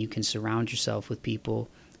better. And you can surround yourself with people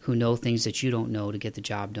who know things that you don't know to get the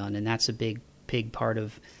job done. And that's a big part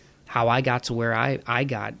of how I got to where I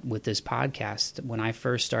got with this podcast. When I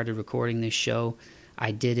first started recording this show, I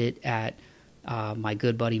did it at my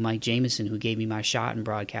good buddy Mike Jameson, who gave me my shot in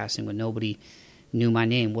broadcasting when nobody knew my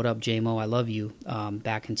name. What up, J-Mo? I love you.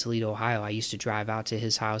 Back in Toledo, Ohio, I used to drive out to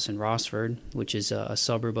his house in Rossford, which is a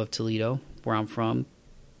suburb of Toledo, where I'm from.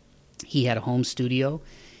 He had a home studio,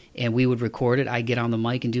 and we would record it. I'd get on the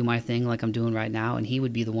mic and do my thing like I'm doing right now, and he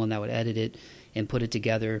would be the one that would edit it and put it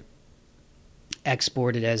together,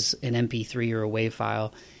 export it as an MP3 or a WAV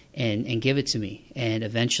file, and give it to me. And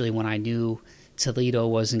eventually, when I knew Toledo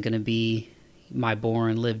wasn't going to be my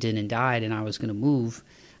born, lived in, and died, and I was going to move,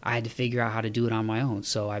 I had to figure out how to do it on my own.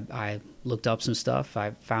 So I looked up some stuff. I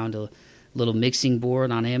found a little mixing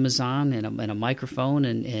board on Amazon and a microphone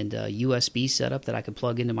and a USB setup that I could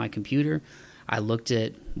plug into my computer. I looked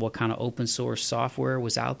at what kind of open source software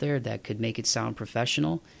was out there that could make it sound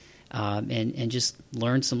professional, and just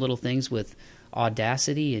learned some little things with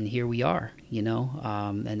Audacity, and here we are,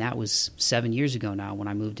 and that was 7 years ago now when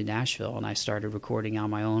I moved to Nashville, and I started recording on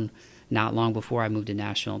my own not long before I moved to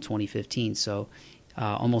Nashville in 2015. So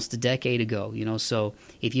almost a decade ago, so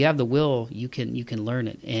if you have the will, you can learn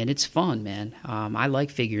it, and it's fun, man. I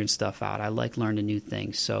like figuring stuff out. I like learning new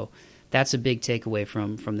things. So that's a big takeaway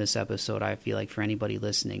from this episode. I feel like for anybody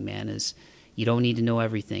listening, man, is you don't need to know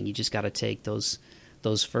everything. You just got to take those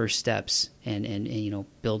first steps and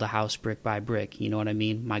build a house brick by brick. You know what I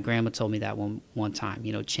mean? My grandma told me that one time,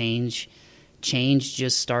 change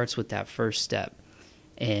just starts with that first step.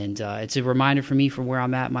 And it's a reminder for me from where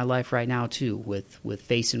I'm at in my life right now, too, with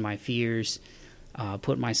facing my fears,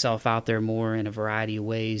 putting myself out there more in a variety of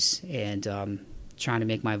ways, and trying to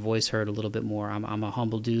make my voice heard a little bit more. I'm a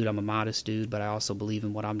humble dude. I'm a modest dude, but I also believe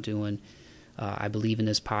in what I'm doing. I believe in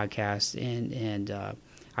this podcast, and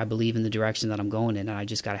I believe in the direction that I'm going in, and I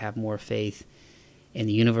just got to have more faith in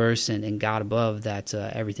the universe and God above that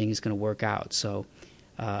everything is going to work out. So,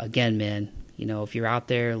 again, man, if you're out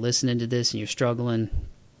there listening to this and you're struggling,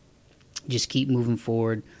 just keep moving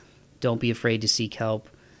forward. Don't be afraid to seek help.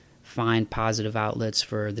 Find positive outlets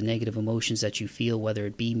for the negative emotions that you feel, whether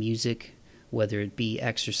it be music, whether it be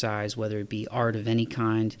exercise, whether it be art of any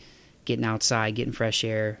kind, getting outside, getting fresh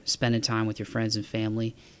air, spending time with your friends and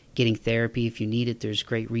family, getting therapy if you need it. There's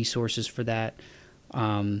great resources for that.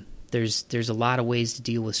 there's a lot of ways to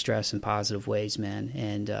deal with stress in positive ways, man.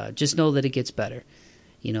 And just know that it gets better.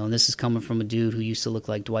 And this is coming from a dude who used to look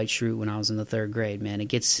like Dwight Schrute when I was in the 3rd grade, man. It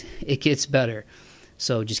gets better.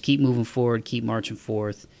 So just keep moving forward, keep marching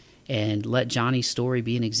forth, and let Johnny's story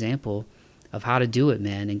be an example of how to do it,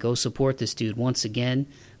 man. And go support this dude. Once again,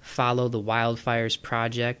 follow the Wildfires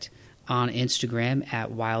Project on Instagram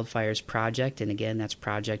at Wildfires Project. And again, that's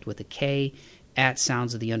project with a K, at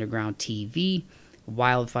Sounds of the Underground TV,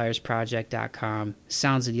 wildfiresproject.com,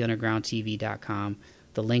 soundsoftheundergroundtv.com.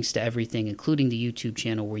 The links to everything, including the YouTube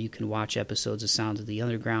channel where you can watch episodes of Sounds of the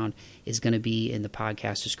Underground, is going to be in the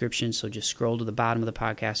podcast description. So just scroll to the bottom of the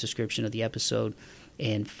podcast description of the episode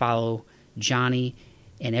and follow Johnny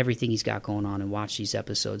and everything he's got going on and watch these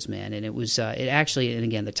episodes, man. And it actually, and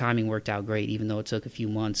again, the timing worked out great, even though it took a few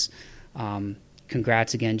months.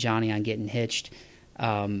 Congrats again, Johnny, on getting hitched.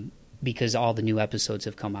 Because all the new episodes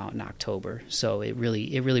have come out in October. So it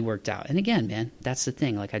really worked out. And again, man, that's the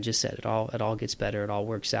thing. Like I just said, it all gets better. It all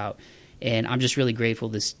works out. And I'm just really grateful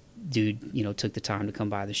this dude, took the time to come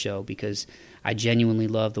by the show, because I genuinely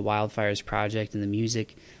love the Wildfires Project and the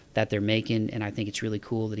music that they're making. And I think it's really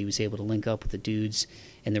cool that he was able to link up with the dudes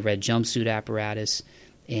in the red jumpsuit apparatus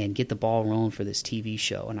and get the ball rolling for this TV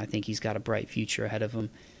show. And I think he's got a bright future ahead of him.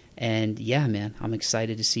 And yeah, man, I'm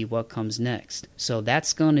excited to see what comes next. So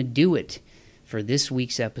that's going to do it for this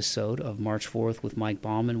week's episode of March 4th with Mike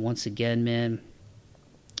Bauman. Once again, man,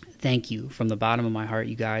 thank you from the bottom of my heart,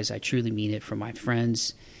 you guys. I truly mean it. From my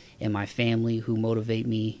friends and my family who motivate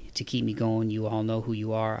me to keep me going. You all know who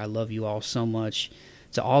you are. I love you all so much.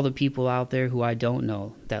 To all the people out there who I don't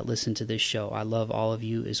know that listen to this show, I love all of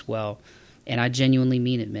you as well. And I genuinely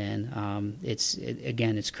mean it, man.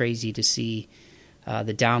 It's crazy to see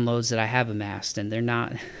the downloads that I have amassed, and they're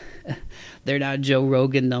not Joe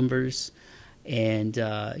Rogan numbers and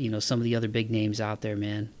some of the other big names out there,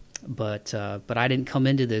 man. But I didn't come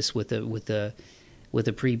into this with a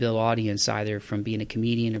pre-built audience, either from being a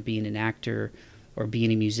comedian or being an actor or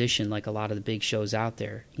being a musician like a lot of the big shows out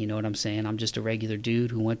there. You know what I'm saying? I'm just a regular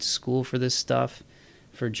dude who went to school for this stuff,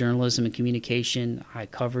 for journalism and communication. I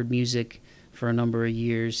covered music for a number of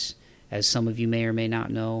years, as some of you may or may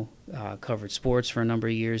not know. Covered sports for a number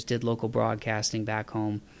of years, did local broadcasting back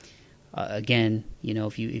home. Again,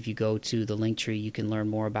 if you go to the Linktree, you can learn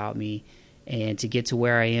more about me. And to get to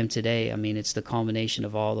where I am today, I mean, it's the culmination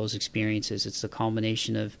of all those experiences. It's the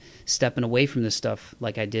culmination of stepping away from this stuff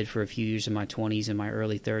like I did for a few years in my 20s and my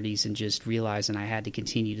early 30s, and just realizing I had to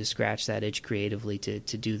continue to scratch that itch creatively to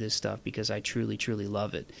do this stuff, because I truly, truly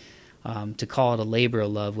love it. To call it a labor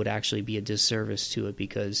of love would actually be a disservice to it,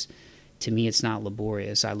 because to me it's not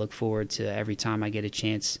laborious. I look forward to every time I get a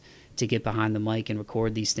chance to get behind the mic and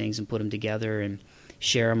record these things and put them together and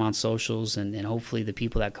share them on socials, and hopefully the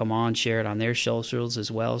people that come on share it on their socials as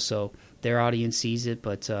well, so their audience sees it.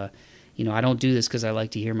 But I don't do this because I like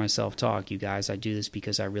to hear myself talk, you guys. I do this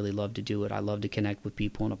because I really love to do it. I love to connect with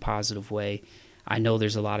people in a positive way. I know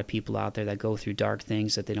there's a lot of people out there that go through dark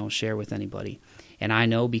things that they don't share with anybody, and I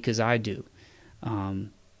know because I do.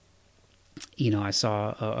 I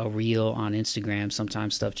saw a reel on Instagram.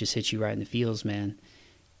 Sometimes stuff just hits you right in the feels, man.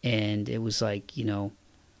 And it was like,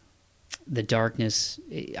 the darkness,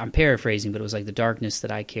 I'm paraphrasing, but it was like the darkness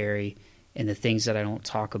that I carry and the things that I don't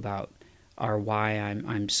talk about are why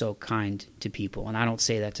I'm so kind to people. And I don't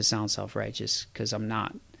say that to sound self-righteous, because I'm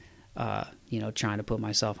not, trying to put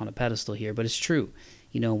myself on a pedestal here, but it's true.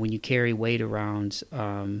 When you carry weight around,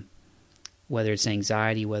 whether it's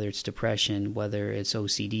anxiety, whether it's depression, whether it's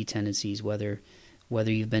OCD tendencies, whether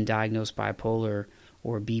you've been diagnosed bipolar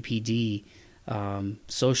or BPD,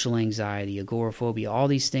 social anxiety, agoraphobia, all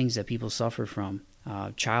these things that people suffer from,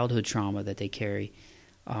 childhood trauma that they carry,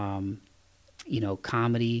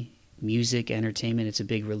 comedy, music, entertainment, it's a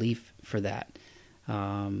big relief for that.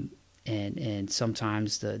 And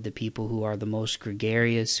sometimes the people who are the most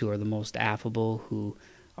gregarious, who are the most affable, who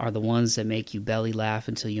are the ones that make you belly laugh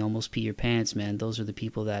until you almost pee your pants, man, those are the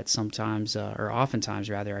people that sometimes, or oftentimes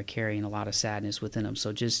rather, are carrying a lot of sadness within them.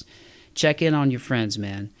 So just check in on your friends,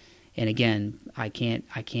 man. And again, I can't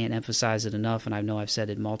emphasize it enough, and I know I've said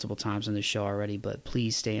it multiple times on the show already, but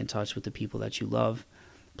please stay in touch with the people that you love.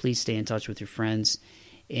 Please stay in touch with your friends.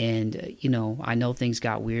 And, I know things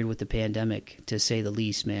got weird with the pandemic, to say the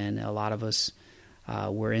least, man. A lot of us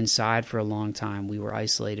were inside for a long time. We were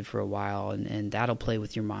isolated for a while, and that'll play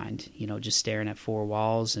with your mind, just staring at four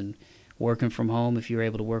walls and working from home. If you're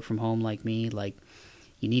able to work from home like me, like,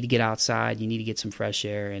 you need to get outside, you need to get some fresh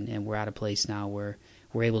air, and we're at a place now where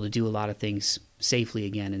we're able to do a lot of things safely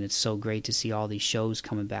again, and it's so great to see all these shows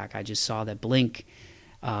coming back. I just saw that Blink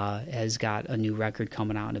has got a new record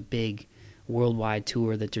coming out, and a big worldwide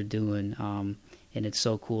tour that they're doing. And it's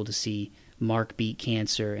so cool to see Mark beat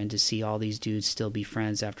cancer and to see all these dudes still be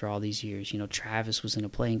friends after all these years. You know, Travis was in a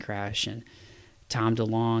plane crash, and Tom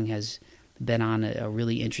DeLonge has been on a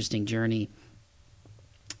really interesting journey.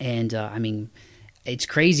 And I mean, it's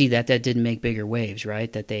crazy that didn't make bigger waves,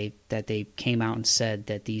 right? That they came out and said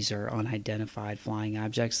that these are unidentified flying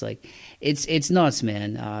objects. Like, it's nuts,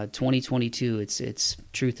 man. 2022, it's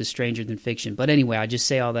truth is stranger than fiction. But anyway, I just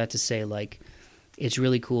say all that to say, like, it's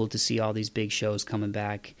really cool to see all these big shows coming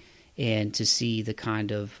back, and to see the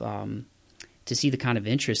kind of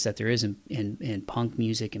interest that there is in punk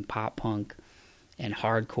music and pop punk and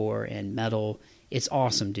hardcore and metal. It's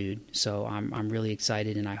awesome, dude. So I'm really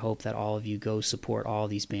excited, and I hope that all of you go support all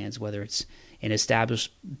these bands, whether it's an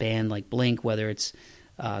established band like Blink, whether it's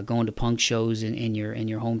going to punk shows in your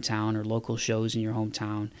hometown or local shows in your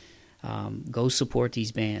hometown. Go support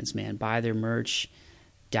these bands, man. Buy their merch,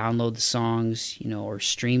 download the songs, you know, or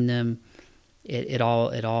stream them. It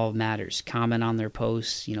all matters. Comment on their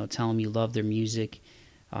posts, you know, tell them you love their music.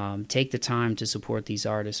 Take the time to support these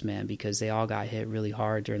artists, man, because they all got hit really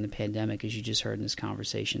hard during the pandemic, as you just heard in this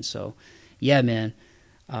conversation. So, yeah, man,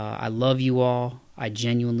 I love you all. I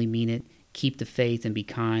genuinely mean it. Keep the faith and be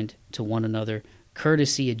kind to one another.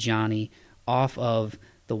 Courtesy of Johnny, off of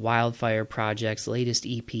the Wildfire Project's latest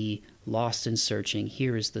EP, Lost in Searching.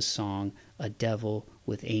 Here is the song, A Devil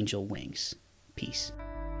with Angel Wings. Peace.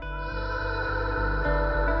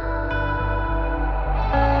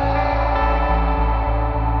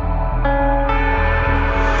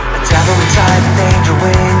 Devil inside with angel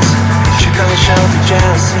wings. You should go show for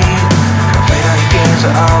jealousy. Played all your games,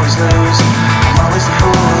 I always lose.